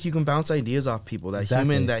 Yeah, and you can bounce ideas off people. That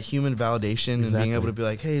human validation, and being able to be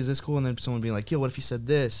like, hey, is this cool? And then someone being like, yo, what if you said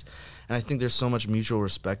this? And I think there's so much mutual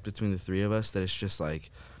respect between the 3 of us that it's just like,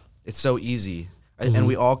 it's so easy. And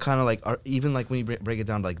we all kind of like are, even like when you break it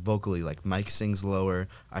down to like vocally, like Mike sings lower,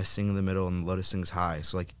 I sing in the middle, and Lotus sings high.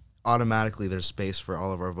 So like automatically there's space for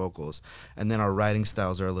all of our vocals, and then our writing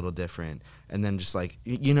styles are a little different. And then just like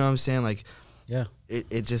you know what I'm saying, like Yeah.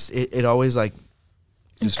 it always like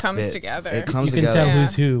just comes fits. together. It comes You can together. tell Yeah.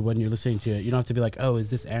 who's who when you're listening to it. You don't have to be like, oh,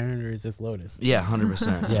 is this Aaron or is this Lotus? Yeah,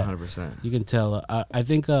 100%. Yeah. 100%. You can tell. I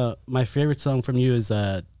think my favorite song from you is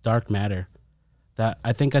 "Dark Matter."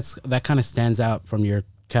 I think that kind of stands out from your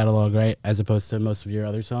catalog, right? As opposed to most of your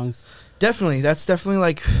other songs. Definitely, that's definitely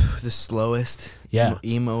like the slowest, Yeah.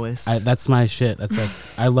 emoist. That's my shit. That's like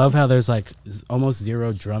I love how there's like almost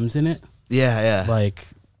 0 drums in it. yeah. Like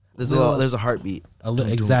There's a heartbeat.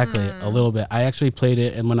 exactly a little bit. I actually played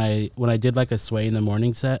it, and when I did like a Sway in the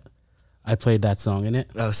Morning set, I played that song in it.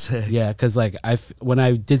 Oh, sick. Yeah, because like when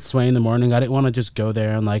I did Sway in the Morning, I didn't want to just go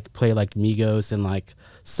there and like play like Migos and like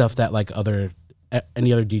stuff that like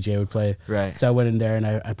any other DJ would play. Right. So I went in there and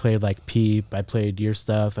I played like Peep. I played Your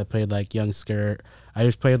Stuff. I played like Young Skirt. I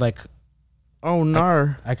just played like. Oh,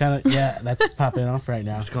 nar. I kind of that's popping off right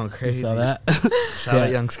now. It's going crazy. You saw that? Shout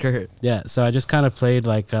out Young Skirt. Yeah. So I just kind of played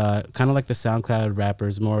like kind of like the SoundCloud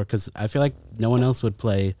rappers more because I feel like no one else would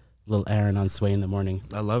play Lil Aaron on Sway in the Morning.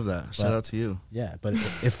 I love that. Shout out to you. Yeah, but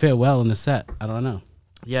it fit well in the set. I don't know.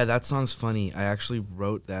 Yeah, that song's funny. I actually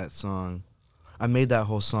wrote that song. I made that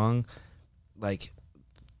whole song like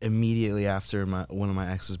immediately after one of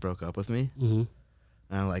my exes broke up with me. Mm-hmm.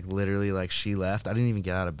 And I like literally like she left. I didn't even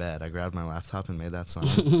get out of bed. I grabbed my laptop and made that song.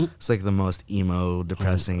 It's like the most emo,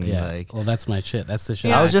 depressing. Yeah. Like, well, that's my shit. That's the shit.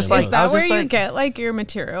 Yeah. I was just Is like, that I was where just you like, get like your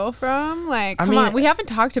material from? Like, I come mean, on, we haven't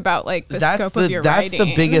talked about like the scope of your that's writing.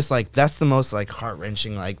 the biggest like that's the most like heart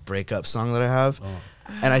wrenching like breakup song that I have. Oh.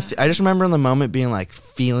 And I just remember in the moment being like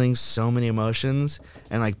feeling so many emotions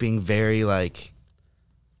and like being very like.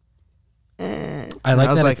 I like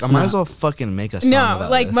I was that like, it's I might not- as well fucking make a song No, about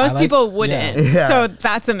like this. most I like- people wouldn't. Yeah. So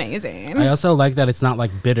that's amazing. I also like that it's not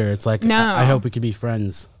like bitter. It's like No. I hope we could be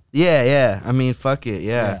friends. Yeah. I mean, fuck it.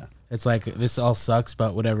 Yeah. It's like this all sucks,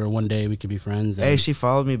 but whatever. One day we could be friends. Hey, and- she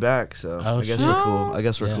followed me back, so Oh, I guess shit. we're cool. I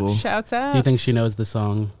guess we're Yeah. cool. Shouts out. do you think she knows the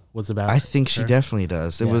song was about? I think she her? definitely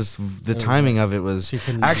does. It Yeah. was the It was timing of it was She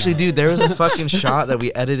couldn't actually, know. dude. There was a fucking shot that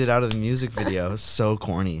we edited out of the music video. It was so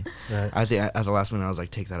corny. Right. I think at the last minute I was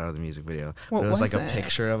like, take that out of the music video. What But it was like was a it?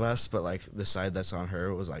 picture of us, but like the side that's on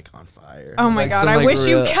her was like on fire. Oh my Like, God, some, I like, wish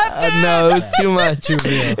you kept it. No, it was too much. Too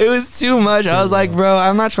real. It was too much. I was like, real. bro,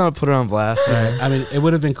 I'm not trying to put her on blast. Right. I mean, it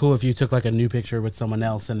would have been cool if you took like a new picture with someone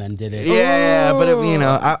else and then did it. Yeah, but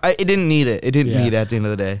it didn't need it. It didn't Yeah. need it at the end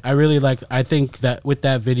of the day. I really like. I think that with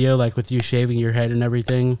that video, like with you shaving your head and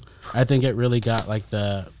everything, I think it really got like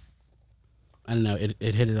the. I don't know.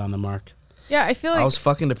 It hit it on the mark. Yeah, I feel like I was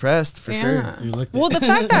fucking depressed for sure. You looked. Well, the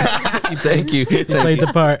fact that Thank you. you played the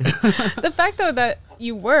part. the fact though that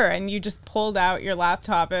you were and you just pulled out your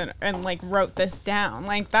laptop and like wrote this down,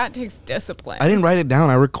 like that takes discipline. I didn't write it down.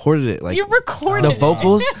 I recorded it. Like You recorded the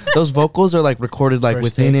vocals. Those vocals are like recorded like First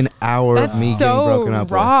within take. an hour That's of me so getting broken up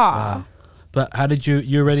raw. with. But how did you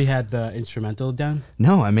already had the instrumental down?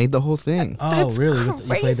 No, I made the whole thing. Oh, That's really? You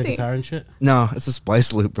played the crazy. guitar and shit? No, it's a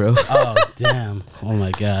splice loop, bro. Oh, damn. Oh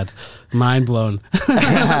my God. Mind blown.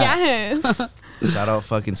 Yes. Shout out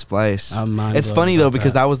fucking Splice. I'm mind It's blown funny though about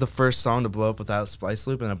because that. that was the first song to blow up without Splice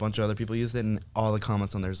Loop, and a bunch of other people used it, and all the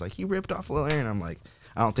comments on there is like, "You ripped off Lil Aaron." I'm like,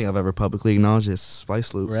 I don't think I've ever publicly acknowledged it. It's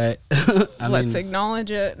Splice Loop. Right. I Let's mean, acknowledge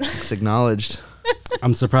it. It's acknowledged.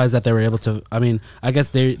 I'm surprised that they were able to. I mean, I guess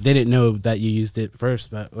they didn't know that you used it first,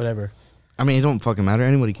 but whatever. I mean, it don't fucking matter.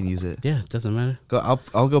 Anybody can use it. Yeah, it doesn't matter.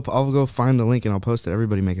 I'll go find the link and I'll post it.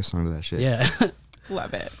 Everybody make a song to that shit. Yeah.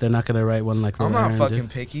 Love it. They're not gonna write one like I'm Lil not Aaron fucking did.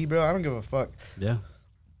 picky, bro. I don't give a fuck. Yeah.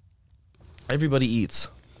 Everybody eats.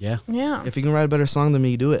 Yeah. Yeah. If you can write a better song than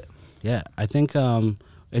me, do it. Yeah. I think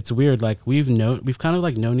it's weird. Like we've kind of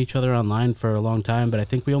like known each other online for a long time, but I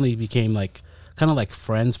think we only became like kind of like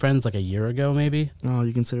friends like a year ago maybe. Oh,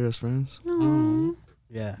 you consider us friends?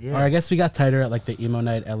 Yeah. Yeah. Or I guess we got tighter at like the emo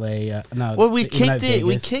night LA. No. Well, we the emo night kicked it.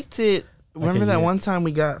 We Vegas. kicked it. Like Remember a that year. one time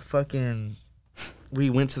we got fucking. We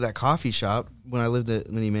went to that coffee shop when I lived at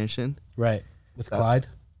Mini Mansion. Right. With Clyde.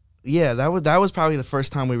 Yeah, that was probably the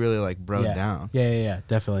first time we really like broke Yeah. down. Yeah,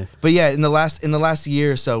 definitely. But yeah, in the last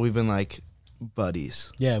year or so, we've been like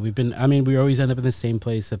buddies Yeah, we always end up in the same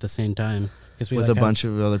place at the same time. We with like a have- bunch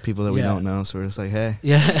of other people that we Yeah. don't know. So we're just like, hey.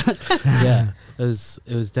 Yeah. Yeah. It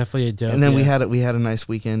was definitely a dope. And then we yeah. had a nice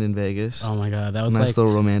weekend in Vegas. Oh my God. That was Nice like,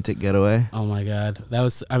 little romantic getaway. oh my God. That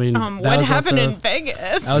was, I mean, that What was happened also, in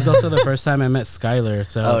Vegas? That was also the first time I met Skylar.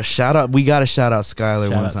 So Oh, shout out! We gotta shout out Skylar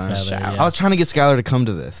Shout one out time. Skylar, Shout. yeah. I was trying to get Skylar to come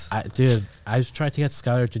to this. Dude, I tried to get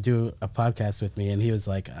Skylar to do a podcast with me, and he was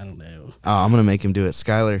like, I don't know. Oh, I'm gonna make him do it.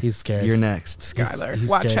 Skylar, He's scared. You're next. Skylar,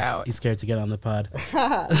 watch scared. out. He's scared to get on the pod.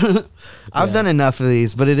 I've Yeah. done enough of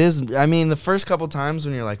these, but it is. I mean, the first couple times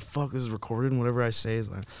when you're like, "Fuck, this is recorded," and whatever I say is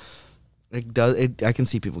like, it does. I can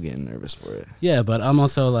see people getting nervous for it, Yeah, but I'm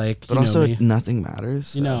also like, but you know also me. nothing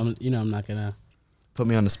matters. You so. know, I'm not gonna. Put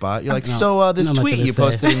me on the spot. You're like, No, so this no, I'm not tweet gonna you say.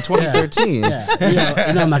 posted in 2013. Yeah,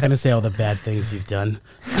 you know, I'm not gonna say all the bad things you've done.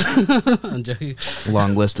 I'm joking.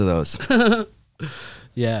 Long list of those.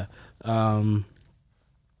 Yeah. Let's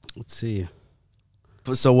see.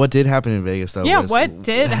 But so what did happen in Vegas though? Yeah, was, what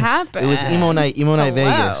did happen? It was emo night Hello.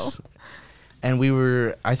 Vegas, and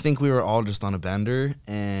I think we were all just on a bender,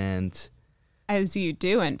 and As You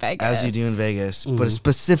Do in Vegas. As You Do in Vegas. But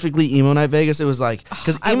specifically Emo Night Vegas, it was like,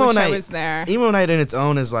 because Emo I Night, was there. Emo Night in its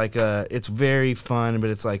own is like it's very fun, but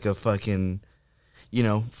it's like a fucking,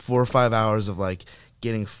 4 or 5 hours of like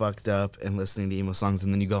getting fucked up and listening to emo songs,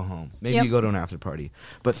 and then you go home. Maybe you go to an after party.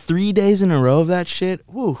 But 3 days in a row of that shit,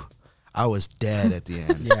 whoo, I was dead at the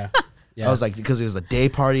end. Yeah. I was like, because it was the day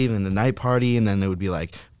party and then the night party, and then it would be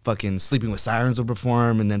like fucking Sleeping with Sirens would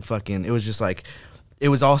perform, and then fucking, it was just like, it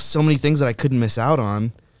was all so many things that I couldn't miss out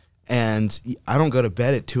on. And I don't go to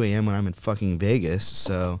bed at 2 a.m. when I'm in fucking Vegas.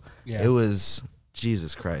 So it was,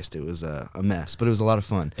 Jesus Christ, it was a mess, but it was a lot of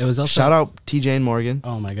fun. It was also, shout out TJ and Morgan.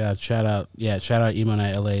 Oh my God, shout out Emo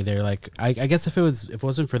Night LA. They're like, I guess if it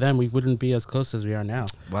wasn't for them, we wouldn't be as close as we are now.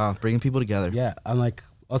 Wow, bringing people together. Yeah, and like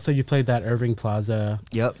also you played that Irving Plaza.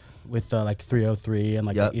 Yep. With like 303 and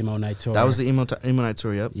like the Emo Night tour. That was the emo Night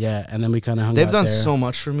tour. Yep. Yeah, and then we kind of hung. They've out done there. so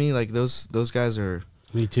much for me. Like those guys are.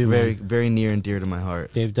 Me too. Very man. very near and dear to my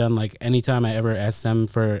heart. They've done like anytime I ever asked them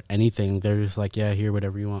for anything, they're just like, yeah, here,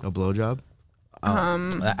 whatever you want. A blowjob.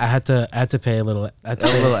 I had to pay a little. I had to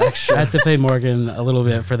A little extra. I had to pay Morgan a little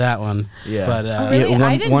bit for that one. Yeah. But really?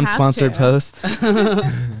 I didn't one have sponsored to. post.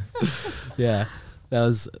 yeah, that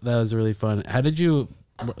was really fun. How did you?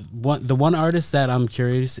 The one artist that I'm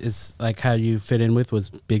curious is like how you fit in with was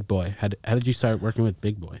Big Boy. How did you start working with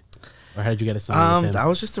Big Boy, or how did you get a song with him? That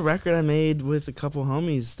was just a record I made with a couple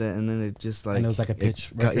homies and then it just like. And it was like a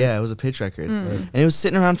pitch record? Yeah, it was a pitch record, and it was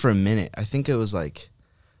sitting around for a minute. I think it was like,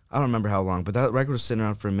 I don't remember how long, but that record was sitting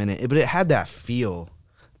around for a minute. But it had that feel,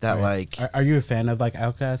 that Right. like. Are you a fan of like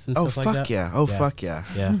Outkast and stuff like that? Fuck yeah! Oh fuck yeah!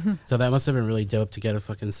 Yeah. So that must have been really dope to get a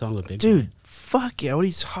fucking song with Big Boy. Dude, fuck yeah! What are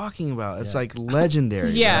you talking about? It's like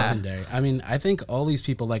legendary. Yeah. Legendary. I mean, I think all these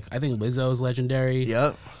people, like, I think Lizzo's legendary.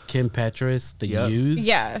 Yep. Kim Petras, the Yep. Used.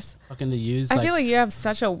 Yes. Fucking the Used. I feel like you have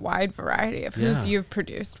such a wide variety of who you've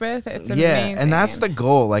produced with. It's Yeah, amazing. and that's the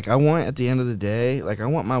goal. Like, I want at the end of the day, like, I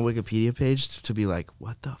want my Wikipedia page to be like,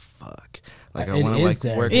 what the fuck? Like, I It want to is like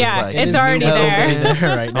there. work Yeah, with like it's new already metal there. bands.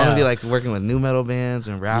 right I want now. to be like working with new metal bands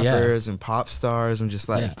and rappers and pop stars and just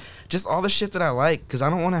like just all the shit that I like, because I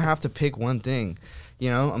don't want to have to pick one thing. You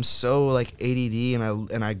know, I'm so like ADD,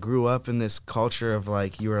 and I grew up in this culture of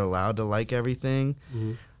like you were allowed to like everything,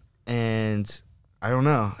 and I don't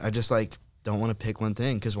know. I just like don't want to pick one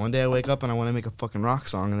thing, because one day I wake up and I want to make a fucking rock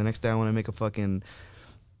song, and the next day I want to make a fucking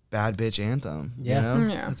bad bitch anthem. Yeah. You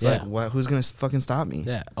know? Yeah. It's Yeah. like, what? Who's gonna fucking stop me?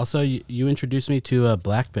 Yeah. Also, you introduced me to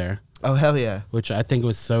Black Bear, Oh hell yeah! which I think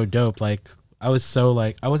was so dope. Like, I was so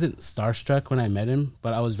like, I wasn't starstruck when I met him,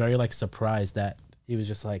 but I was very like surprised that he was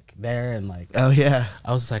just like there, and like Oh yeah!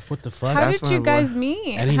 I was like, what the fuck? How That's did when you I guys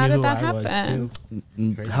meet? And he How knew did who that I was, happen?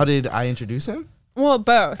 too. Crazy. How did I introduce him? Well,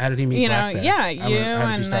 both. How did he meet You Black know, Bear? yeah, How you did you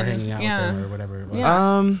and start then hanging out with him or whatever? It was?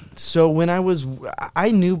 Yeah. So when I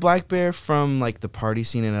knew Black Bear from like the party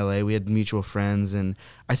scene in LA. We had mutual friends, and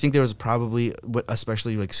I think there was probably,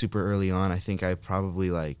 especially like super early on, I think I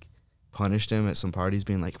probably like punished him at some parties,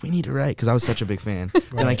 being like, we need to write, because I was such a big fan.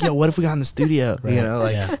 And like, yo, what if we got in the studio? Right. You know,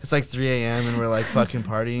 like Yeah. it's like 3 a.m. and we're like fucking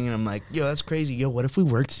partying, and I'm like, yo, that's crazy. Yo, what if we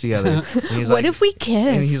worked together? And he's What like, if we kissed?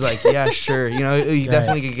 and he's like, yeah, sure. You know, he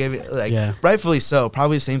definitely could give it, like, Yeah. rightfully so.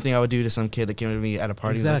 Probably the same thing I would do to some kid that came to me at a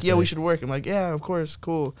party. He's like, yeah, Exactly. we should work. I'm like, yeah, of course,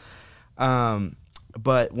 cool.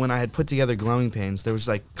 But when I had put together Glowing Pains, there was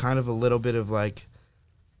like kind of a little bit of like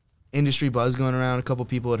industry buzz going around. A couple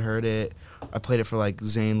people had heard it. I played it for like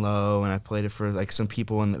Zane Lowe, and I played it for like some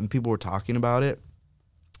people, and people were talking about it.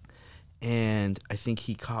 And I think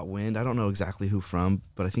he caught wind. I don't know exactly who from,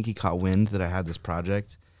 but I think he caught wind that I had this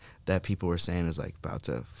project that people were saying is like about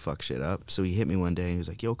to fuck shit up. So he hit me one day and he was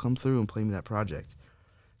like, yo, come through and play me that project.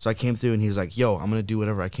 So I came through and he was like, yo, I'm going to do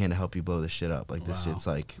whatever I can to help you blow this shit up. Like, this Wow. shit's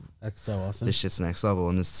like, That's so awesome. this shit's next level.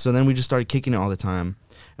 And so then we just started kicking it all the time,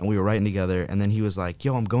 and we were writing together. And then he was like,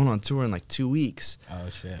 yo, I'm going on tour in like 2 weeks. Oh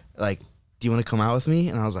shit. Like, do you want to come out with me?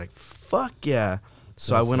 And I was like, fuck yeah.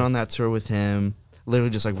 So I went sick. on that tour with him, literally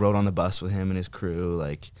just like rode on the bus with him and his crew.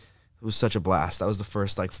 Like, it was such a blast. That was the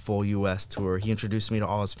first like full US tour. He introduced me to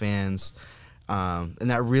all his fans. And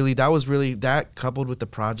that coupled with the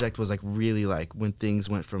project was like really like when things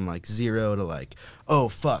went from like zero to like, oh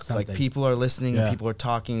fuck, Something. like people are listening, Yeah. and people are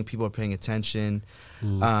talking, and people are paying attention.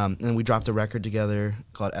 And we dropped a record together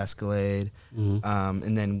called Escalade.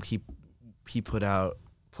 And then he put out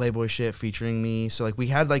Playboy Shit featuring me. So like we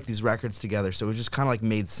had like these records together, so it just kind of like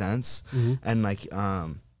made sense. And like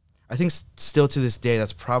I think still to this day,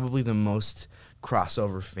 that's probably the most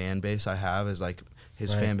crossover fan base I have, is like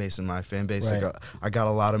his Right. fan base and my fan base. Right. I got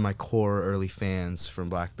a lot of my core early fans from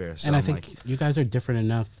Black Bear. So And I I'm think like, you guys are different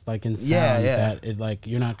enough, like in sound, Yeah, yeah. that it like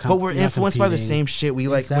you're not. but we're you're not influenced by the competing. same shit. We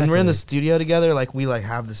like when we're in the Exactly. studio together, like we like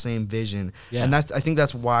have the same vision. Yeah. And I think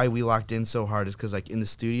that's why we locked in so hard, is because like in the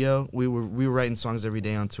studio we were writing songs every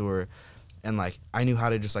day on tour, and like I knew how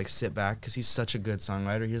to just like sit back, because he's such a good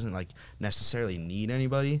songwriter. He doesn't like necessarily need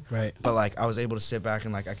anybody, Right. but like I was able to sit back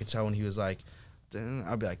and like I could tell when he was like, then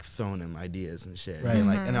I'd be like throwing him ideas and shit. Right. And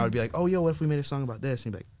like, and I would be like, oh yo, what if we made a song about this?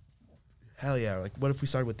 And he'd be like, hell yeah. Or like, what if we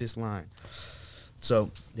started with this line?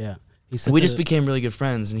 So Yeah. we just became really good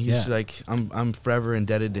friends, and he's Yeah. like, I'm forever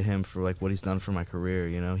indebted to him for like what he's done for my career.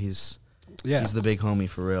 You know, he's the big homie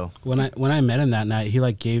for real. When I met him that night, he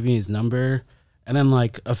like gave me his number, and then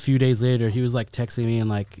like a few days later, he was like texting me and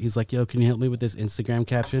like he's like, "Yo, can you help me with this Instagram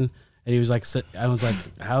caption?" And he was like, I was like,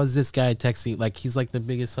 "How is this guy texting? Like he's like the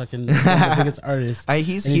biggest fucking the biggest artist."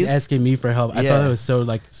 He's and he's asking me for help. I Yeah. thought it was so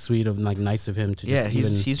like sweet of like nice of him to. Yeah,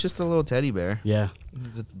 just he's just a little teddy bear. yeah,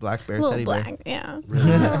 He's a black bear Little teddy black, bear. yeah. really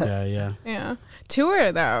nice guy. Yeah. Yeah.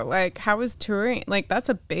 Tour though, like how was touring? Like that's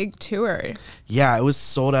a big tour. Yeah, it was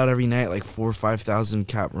sold out every night, like 4,000 or 5,000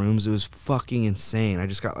 cap rooms. It was fucking insane. I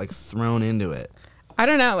just got like thrown into it. I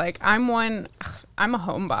don't know. Like I'm a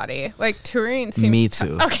homebody. Like touring seems. Me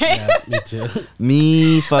too. Okay. Yeah, me too.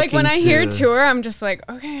 Me fucking Like when I hear too. tour, I'm just like,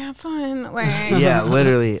 okay, have fun. Like Yeah,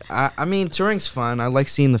 literally. I mean, touring's fun. I like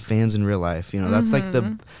seeing the fans in real life. You know, that's like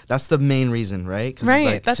that's the main reason, right? 'Cause, right.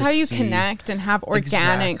 like, That's to how you see- connect and have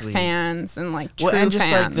organic Exactly. fans and like true Well, and just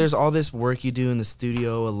fans. like there's all this work you do in the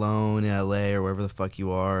studio alone in LA or wherever the fuck you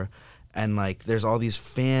are, and like there's all these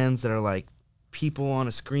fans that are like people on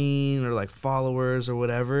a screen or like followers or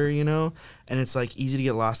whatever, you know, and it's like easy to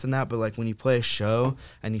get lost in that. But like when you play a show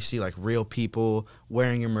and you see like real people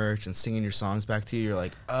wearing your merch and singing your songs back to you, you're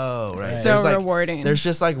like, oh, right. So There's, like, rewarding. There's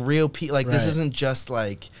just like real people. Like this Right. isn't just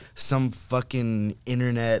like some fucking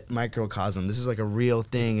internet microcosm. This is like a real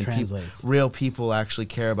thing, and Translates. real people actually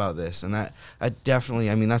care about this, and that I definitely.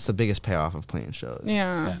 I mean, that's the biggest payoff of playing shows.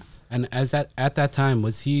 yeah. Yeah. And at that time,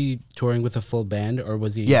 was he touring with a full band or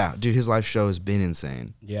was he? Yeah, dude, his live show has been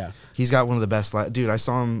insane. Yeah. He's got one of the best dude, I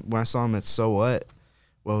saw him when I saw him at So What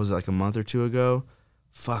was it, like a month or two ago?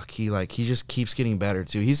 Fuck, he just keeps getting better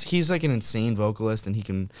too. He's like an insane vocalist, and he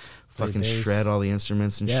can fucking bass. shred all the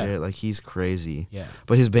instruments and Yeah. shit. Like he's crazy. Yeah.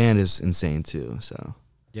 But his band is insane too, so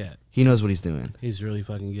Yeah. he knows what he's doing. He's really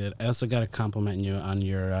fucking good. I also got to compliment you on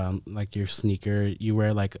your like your sneaker. You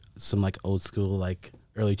wear like some like old school like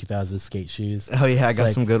early 2000s skate shoes. Oh yeah, I It's got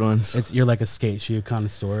like- some good ones. You're like a skate shoe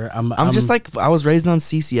connoisseur. I'm just like, I was raised on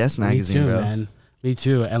CCS magazine, me too, bro. man. Me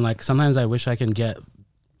too. And like sometimes I wish I can get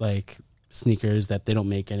like sneakers that they don't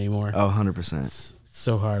make anymore. Oh, 100%. It's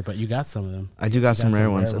so hard, but you got some of them. I do got some rare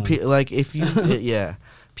ones. ones. Like if you, yeah,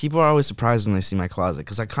 people are always surprised when they see my closet,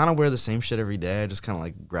 because I kind of wear the same shit every day. I just kind of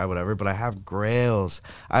like grab whatever, but I have grails.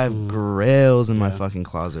 I have grails in my Yeah. fucking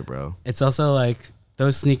closet, bro. It's also like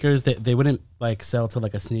those sneakers that they wouldn't like sell to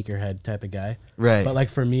like a sneakerhead type of guy. Right. But like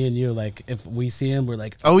for me and you, like if we see him, we're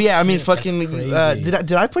like, Oh yeah, I mean, shit, that's fucking. crazy.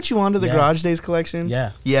 Did I put you onto the Yeah. Garage Days collection?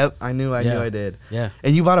 Yeah. Yep, I knew Yeah. I did. Yeah.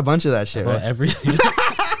 And you bought a bunch of that shit, Well, right? everything.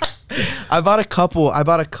 I bought a couple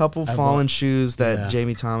Fallen bought- shoes that yeah.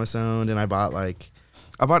 Jamie Thomas owned, and I bought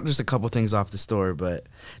just a couple things off the store. But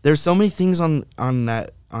there's so many things on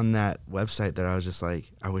that website that I was just like,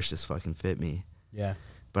 I wish this fucking fit me. Yeah.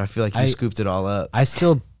 But I feel like you scooped it all up. I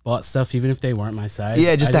still bought stuff even if they weren't my size.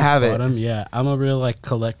 Yeah, just I to have it. bought 'em. Yeah. I'm a real like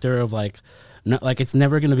collector of like, not like it's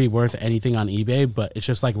never gonna be worth anything on eBay, but it's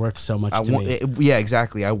just like worth so much to me. Yeah,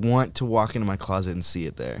 exactly. I want to walk into my closet and see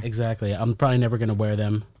it there. Exactly. I'm probably never gonna wear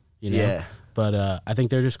them. You know. Yeah. But I think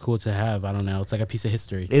they're just cool to have. I don't know. It's like a piece of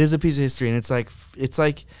history. It is a piece of history, and it's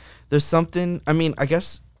like there's something. I mean, I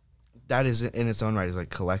guess that is in its own right is like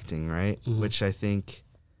collecting, right? Mhm. Which I think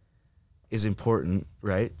is important,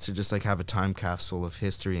 right? To just like have a time capsule of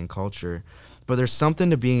history and culture. But there's something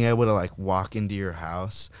to being able to like walk into your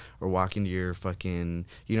house or walk into your fucking,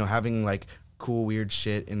 having like cool weird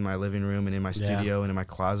shit in my living room and in my studio and in my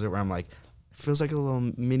closet where I'm like, it feels like a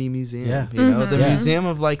little mini museum. Yeah. You know, the Yeah. museum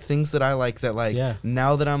of like things that I like that like Yeah.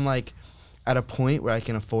 now that I'm like at a point where I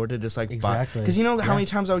can afford to just like buy. Exactly. Because you know how Yeah. many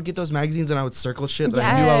times I would get those magazines and I would circle shit that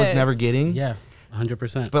I knew I was never Yes. getting. Yeah.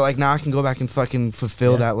 100%. But like now I can go back and fucking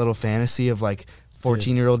fulfill Yeah. that little fantasy of like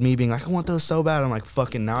 14-year-old me being like, I want those so bad. I'm like,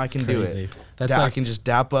 fucking now I can do crazy. it. That's I like can just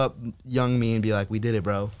dap up young me and be like, we did it,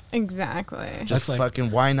 bro. Exactly. Just That's like-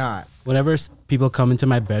 fucking why not? whenever people come into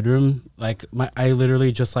my bedroom, like I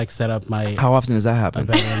literally just like set up my How often does that my happen?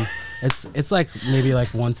 bedroom. It's like maybe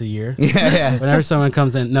like once a year. yeah. Whenever someone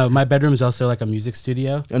comes in, no, my bedroom is also like a music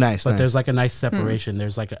studio. Oh, nice. But nice. there's like a nice separation.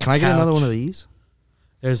 There's like a Can I get another couch. one of these?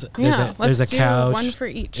 There's let's a do couch. one for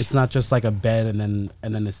each. It's not just like a bed and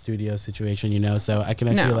then the studio situation, you know. So I can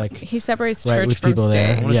actually no, like he separates right church with from people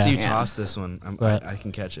there. state. I want to Yeah. see you Yeah. toss this one. But- I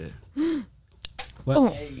can catch it. what,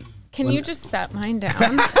 Oh, can When- you just set mine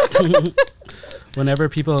down? whenever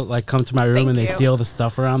people like come to my room Thank and they you. see all the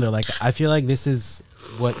stuff around, they're like, I feel like this is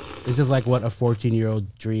like what a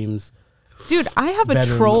 14-year-old dreams Dude, I have a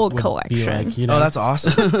bedroom troll would be collection. like, you know? Oh, that's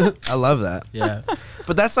awesome. I love that. yeah.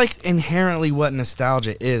 But that's like inherently what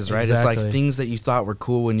nostalgia is, right? It's Exactly. like things that you thought were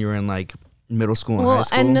cool when you were in like middle school and high Well,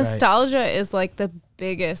 school. and nostalgia is like the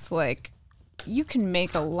biggest, like, you can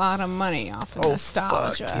make a lot of money off of Oh,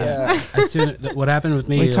 nostalgia. fuck, yeah. As soon what happened with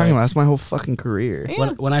me, What are you talking like, about? That's my whole fucking career.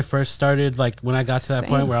 Yeah. when I first started, like when I got to that Same.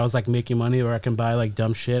 point where I was like making money where I can buy like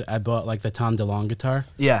dumb shit, I bought like the Tom DeLonge guitar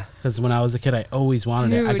Yeah. because when I was a kid, I always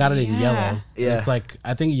wanted it. I Dude, got it in yeah. yellow. Yeah. It's like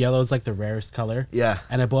I think yellow is like the rarest color. Yeah.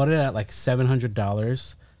 And I bought it at like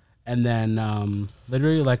 $700. And then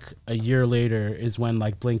literally like a year later is when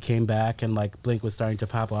like Blink came back and like Blink was starting to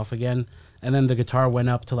pop off again. And then the guitar went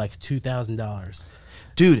up to like $2,000.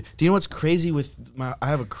 Dude, do you know what's crazy with I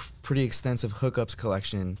have a pretty extensive hookups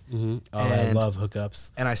collection. Mm-hmm. Oh, I And- love hookups.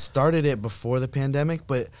 And I started it before the pandemic,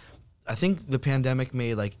 but I think the pandemic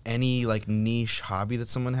made like any like niche hobby that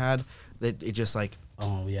someone had that it just like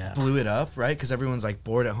Oh, yeah. blew it up, right? Because everyone's like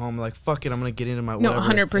bored at home, like fuck it, I'm gonna get into my No,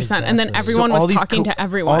 whatever. 100%. And then Exactly. everyone So all was these talking to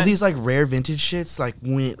everyone. All these like rare vintage shits like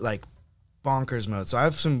went like bonkers mode. So I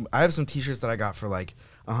have some t-shirts that I got for like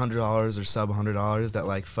 $100 or sub $100 that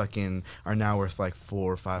like fucking are now worth like $400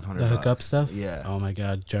 or $500. The hookup stuff? Yeah. Oh, my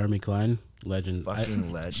God. Jeremy Klein, legend.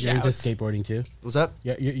 Fucking legend. You're into Shouts. skateboarding too? What's up?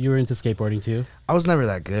 Yeah, you were into skateboarding too? I was never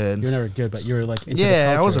that good. You were never good, but you were like into the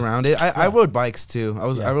Yeah, I was culture. around it. I rode bikes too. I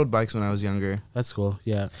Yeah. rode bikes when I was younger. That's cool.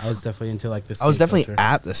 Yeah, I was definitely into like this. I was definitely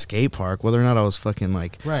at the skate park. Whether or not I was fucking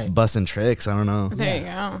like Right. busting tricks, I don't know. There you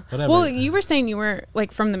go. Whatever. Well, you were saying you were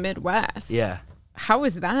like from the Midwest. Yeah. How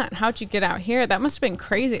was that? How'd you get out here? That must have been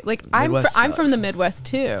crazy. Like I'm Midwest I'm from sucks. the Midwest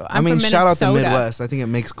too. I I'm mean, from shout out to Minnesota. Midwest. I think it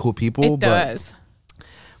makes cool people. It does.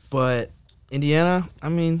 But Indiana, I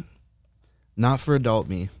mean, not for adult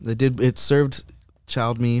me. It served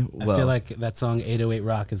child me well. I feel like that song 808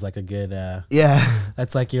 Rock is like a good. yeah.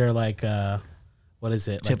 That's like your like. What is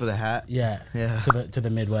it? Tip of the hat. Yeah. Yeah. To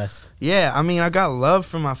the Midwest. Yeah, I mean, I got love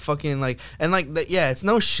from my fucking like, and like, yeah, it's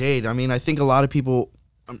no shade. I mean, I think a lot of people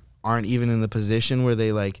aren't even in the position where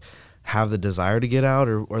they like have the desire to get out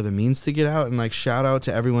or the means to get out. And like, shout out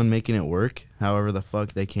to everyone making it work, however the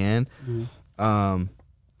fuck they can. Mm-hmm.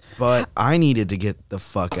 But I needed to get the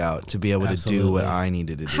fuck out to be able to do what Absolutely. I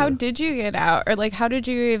needed to do. How did you get out? Or like how did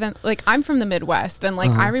you even like I'm from the Midwest and like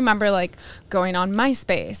Uh-huh. I remember like going on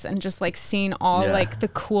MySpace and just like seeing all Yeah. like the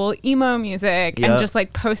cool emo music and Yep. just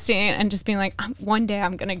like posting and just being like one day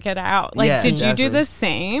I'm going to get out. Like Yeah, did you do definitely. the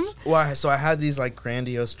same? Well, so I had these like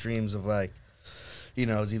grandiose dreams of like, you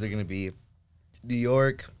know, it's either going to be New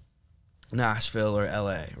York, Nashville, or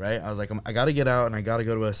LA, right? I was like, I got to get out and I got to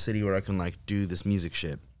go to a city where I can like do this music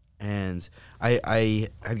shit. And I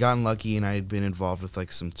had gotten lucky and I had been involved with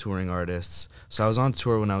like some touring artists. So I was on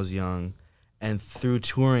tour when I was young. And through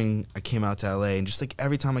touring, I came out to LA. And just like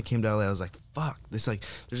every time I came to LA, I was like, fuck, there's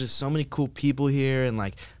just so many cool people here. And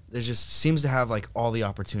like, there just seems to have like all the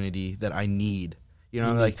opportunity that I need. You know,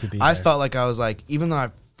 You need like to be I there. felt like I was like, even though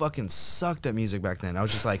I fucking sucked at music back then, I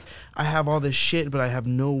was just like, I have all this shit, but I have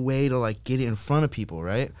no way to like get it in front of people,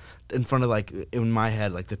 right? In front of like, in my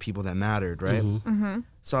head, like the people that mattered, right? Mhm.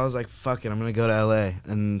 So I was like, fuck it, I'm gonna go to LA.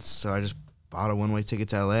 And so I just bought a one-way ticket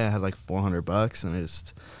to LA. I had like $400 and I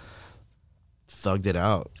just thugged it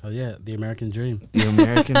out. Oh yeah, the American dream. The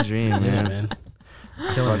American dream, Yeah, man. man.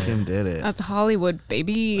 I Killing it. fucking did it. That's Hollywood,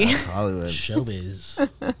 baby. That's Hollywood. Showbiz.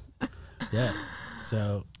 Yeah.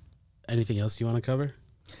 So, anything else you want to cover?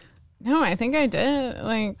 No, I think I did.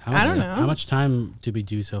 Like How much, I don't know. How much time did we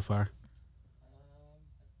do so far?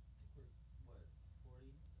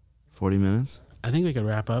 40 minutes? I think we could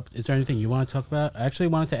wrap up. Is there anything you want to talk about? I actually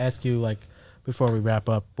wanted to ask you, like, before we wrap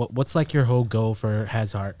up, what's like your whole goal for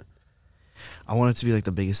Has Heart? I want it to be like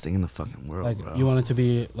the biggest thing in the fucking world, Like, bro. you want it to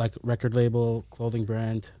be like record label, clothing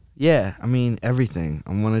brand? Yeah, I mean, everything.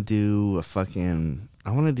 I want to do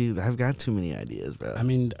I've got too many ideas, bro. I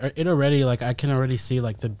mean, it already, like, I can already see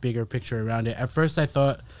like the bigger picture around it. At first, I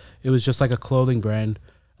thought it was just like a clothing brand,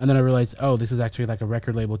 and then I realized, oh, this is actually like a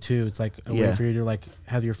record label too. It's like a way Yeah. for you to like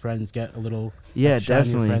have your friends get a little. Yeah, like, shout your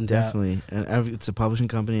definitely, friends out. definitely. And it's a publishing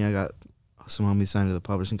company. I got some homies signed to the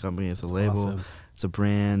publishing company. It's a label. Awesome. It's a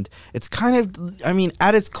brand. It's kind of, I mean,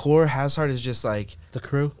 at its core, Has Heart is just like The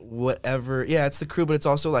crew, whatever. Yeah, it's the crew, but it's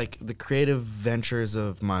also like the creative ventures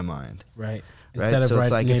of my mind. right? right? Instead of So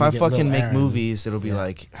it's like if I naming it Lil fucking make Aaron. movies, it'll be Yeah.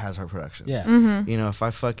 like Hazard Productions. Yeah. Mm-hmm. You know, if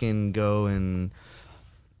I fucking go and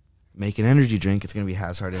make an energy drink, it's gonna be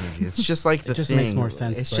Hazard Energy. It's just like the just thing. makes more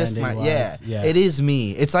sense It's just my branding-wise. Yeah. It is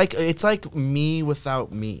me. It's like me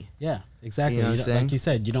without me. Yeah, exactly. You know what I'm don't- saying? like you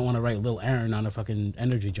said, you don't want to write Lil Aaron on a fucking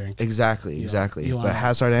energy drink. Exactly, You exactly. you But wanna-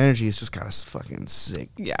 Hazard Energy has just got a fucking sick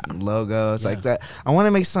Yeah. logo. It's Yeah. like that. I want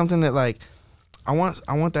to make something that like, I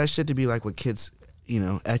want that shit to be like what kids, you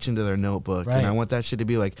know, etch into their notebook, Right. and I want that shit to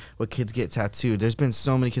be like what kids get tattooed. There's been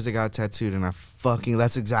so many kids that got tattooed, and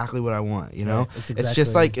that's exactly what I want. You know, Right. it's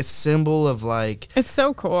just like a symbol of like. It's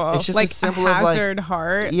so cool. It's just like a symbol a of, like- hazard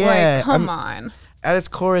heart. Yeah, Like, come on. At its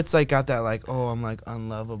core, it's like got that like, oh, I'm like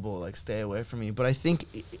unlovable, like stay away from me. But I think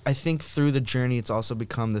through the journey, it's also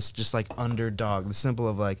become this just like underdog, the symbol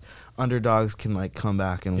of like underdogs can like come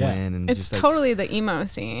back and Yeah. win, and It's just like totally the emo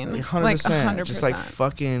scene. 100%, Like 100%. just like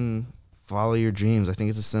fucking follow your dreams. I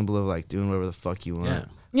think it's a symbol of like doing whatever the fuck you want. Yeah.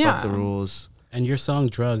 Yeah. Fuck the rules. And your song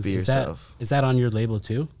 "Drugs" Be is yourself. that on your label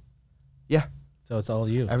too? Yeah. So it's all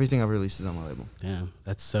you. Everything I've released is on my label. Damn,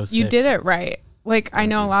 that's so sick. You did it right. Like I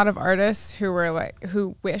know you. a lot of artists who were like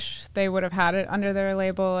who wish they would have had it under their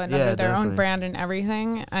label and Yeah, under their definitely. own brand and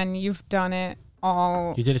everything, and you've done it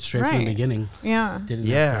all. You did it straight from the Right. beginning. Yeah. Didn't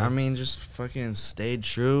Yeah, have I to- mean, just fucking stayed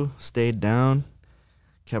true, stayed down,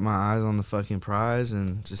 kept my eyes on the fucking prize,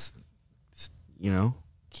 and just you know,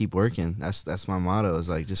 keep working. That's my motto. Is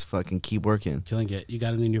like just fucking keep working. killing it. You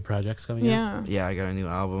got any new projects coming out? Yeah. Yeah, I got a new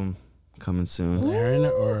album coming soon. Lil Aaron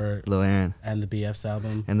or Lil Aaron. and the BF's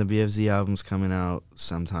album. And the BFZ album's coming out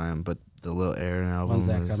sometime, but the Lil Aaron album. When's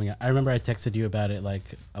that is- coming out? I remember I texted you about it like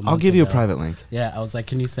a month I'll give you a ago. private link. Yeah, I was like,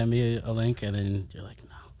 "Can you send me a link?" And then you're like, "No."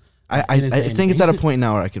 I You didn't say think it's at a anything. point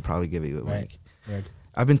now where I could probably give you a Right. link. Weird.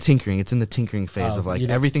 I've been tinkering. It's in the tinkering phase Oh, of like you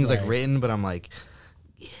didn't- everything's like right. written, but I'm like,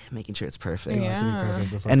 yeah, making sure it's perfect. It wants to be Yeah.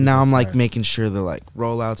 perfect before And now people I'm like start. making sure the like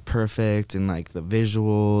rollout's perfect and like the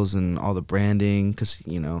visuals and all the branding, because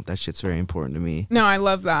you know that shit's very important to me. No, I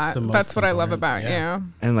love that. the most That's what I love important, about yeah. you.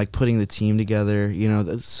 And like putting the team together, you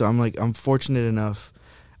know. So I'm fortunate enough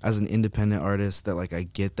as an independent artist that like I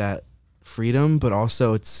get that freedom, but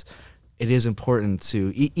also it is important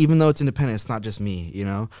to even though it's independent, it's not just me, you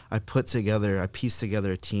know. I piece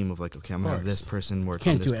together a team of like, okay, I'm gonna have course. this person work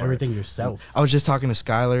You on can't this do part. everything yourself. I was just talking to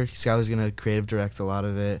Skylar. Skylar's gonna creative direct a lot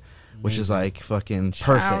of it, which is Amazing. like fucking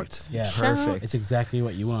perfect. Shout. Yeah. Perfect. It's exactly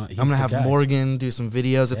what you want. He's I'm gonna the have guy. Morgan do some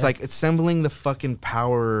videos. It's Yeah. like assembling the fucking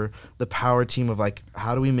the power team of like,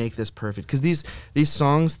 how do we make this perfect? Because these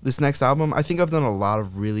songs, this next album, I think I've done a lot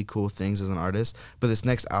of really cool things as an artist, but this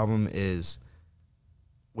next album is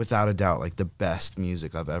without a doubt like the best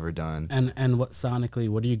music I've ever done. And what sonically,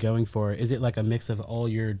 what are you going for? Is it like a mix of all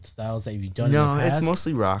your styles that you've done? in No, the it's past?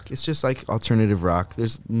 mostly rock. It's just like alternative rock.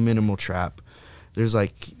 There's minimal trap. There's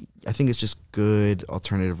like, I think it's just good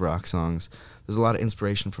alternative rock songs. There's a lot of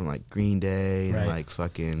inspiration from like Green Day and Right. like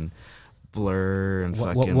fucking Blur and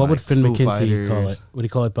What, fucking what would like Finn Foo McKenty Fighters. call it? Would he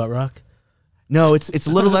call it butt rock? No, it's a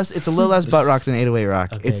little less. It's a little less butt rock than 808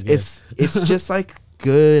 rock. Okay, It's just like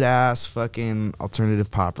good ass fucking alternative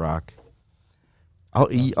pop rock.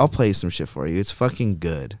 I'll play some shit for you. It's fucking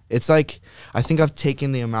good. It's like, I think I've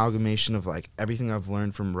taken the amalgamation of like everything I've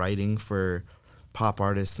learned from writing for pop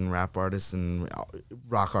artists and rap artists and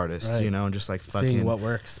rock artists, Right. you know, and just like Seeing fucking what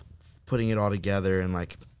works. putting it all together and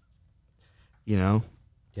like, you know,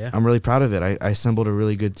 Yeah. I'm really proud of it. I assembled a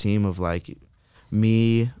really good team of like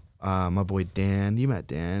me, my boy Dan. You met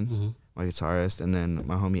Dan, Mhm. my guitarist, and then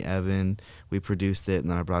my homie Evan. We produced it,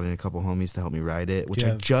 and then I brought in a couple homies to help me write it, which I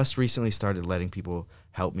Yeah. just recently started letting people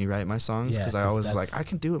help me write my songs, Yeah, because I 'cause always was that's- like, I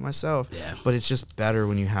can do it myself. Yeah. But it's just better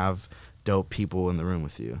when you have dope people in the room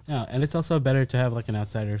with you. Yeah, and it's also better to have like an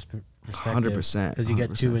outsider's perspective. 100%, Because you get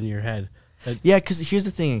two 100%. in your head. Yeah, because here's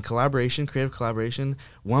the thing: in collaboration, creative collaboration,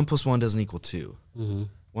 1 + 1 doesn't equal 2. Mm-hmm.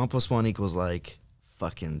 1 + 1 equals like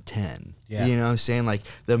fucking 10. Yeah. You know what I'm saying? Like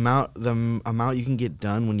the amount you can get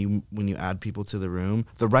done when you add people to the room,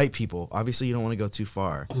 the right people. Obviously you don't want to go too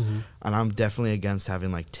far. Mm-hmm. And I'm definitely against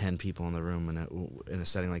having like 10 people in the room in a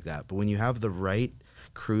setting like that. But when you have the right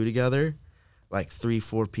crew together, like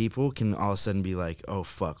 3-4 people can all of a sudden be like, "Oh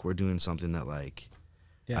fuck, we're doing something that like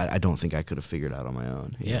Yeah. I don't think I could have figured out on my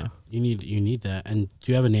own." you Yeah. know? You need that. And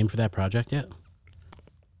do you have a name for that project yet?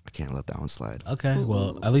 I can't let that one slide. Okay.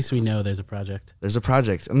 Well, at least we know there's a project. There's a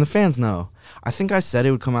project, and the fans know. I think I said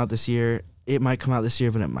it would come out this year. It might come out this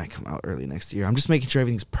year, but it might come out early next year. I'm just making sure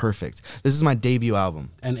everything's perfect. This is my debut album.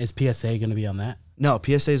 And is PSA going to be on that? No,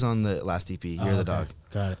 PSA's on the last EP, You're Oh, the okay. Dog.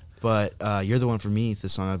 Got it. But You're the One for Me, the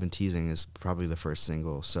song I've been teasing, is probably the first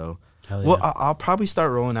single. So, Hell yeah. well, I'll probably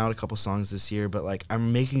start rolling out a couple songs this year, but like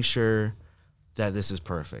I'm making sure that this is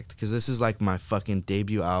perfect, because this is like my fucking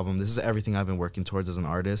debut album. This is everything I've been working towards as an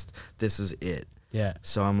artist. This is it. Yeah.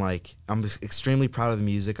 So I'm extremely proud of the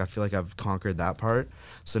music. I feel like I've conquered that part.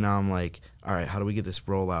 So now I'm like, all right, how do we get this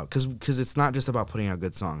roll out? Because it's not just about putting out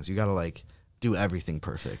good songs. You got to like do everything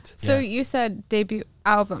perfect. So you said debut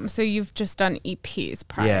album. So you've just done EPs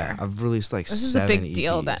prior. Yeah, I've released like this 7 is a big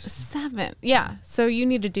deal. EPs. That 7. Yeah. So you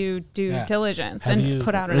need to do due diligence Have and you-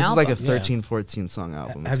 put out an This is album. like a 13, 14 song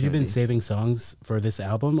album. Have you been saving songs for this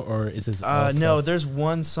album, or is this? all No, stuff? there's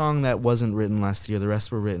one song that wasn't written last year. The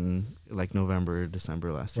rest were written like November,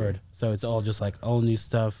 December last Word. year. So it's all just like all new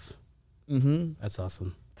stuff. Mm-hmm. That's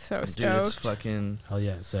awesome. so Dude, it's stoked. fucking... Hell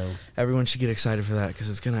yeah. So Everyone should get excited for that, because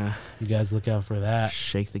it's going to you guys look out for that.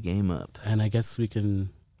 shake the game up. And I guess we can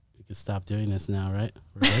stop doing this now, right?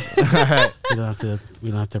 We're good. All right. We don't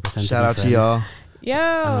have to pretend. Shout out to to be friends. y'all. Yo.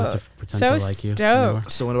 I don't have to pretend So to like you stoked. anymore.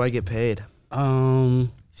 So when do I get paid?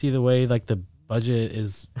 See the way like the budget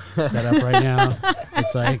is set up right now.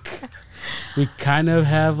 It's like we kind of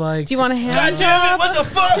have like. Do you want to hand God damn it, what the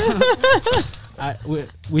fuck?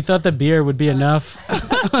 We thought the beer would be enough.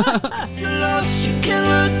 If you're lost, you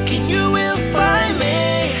can look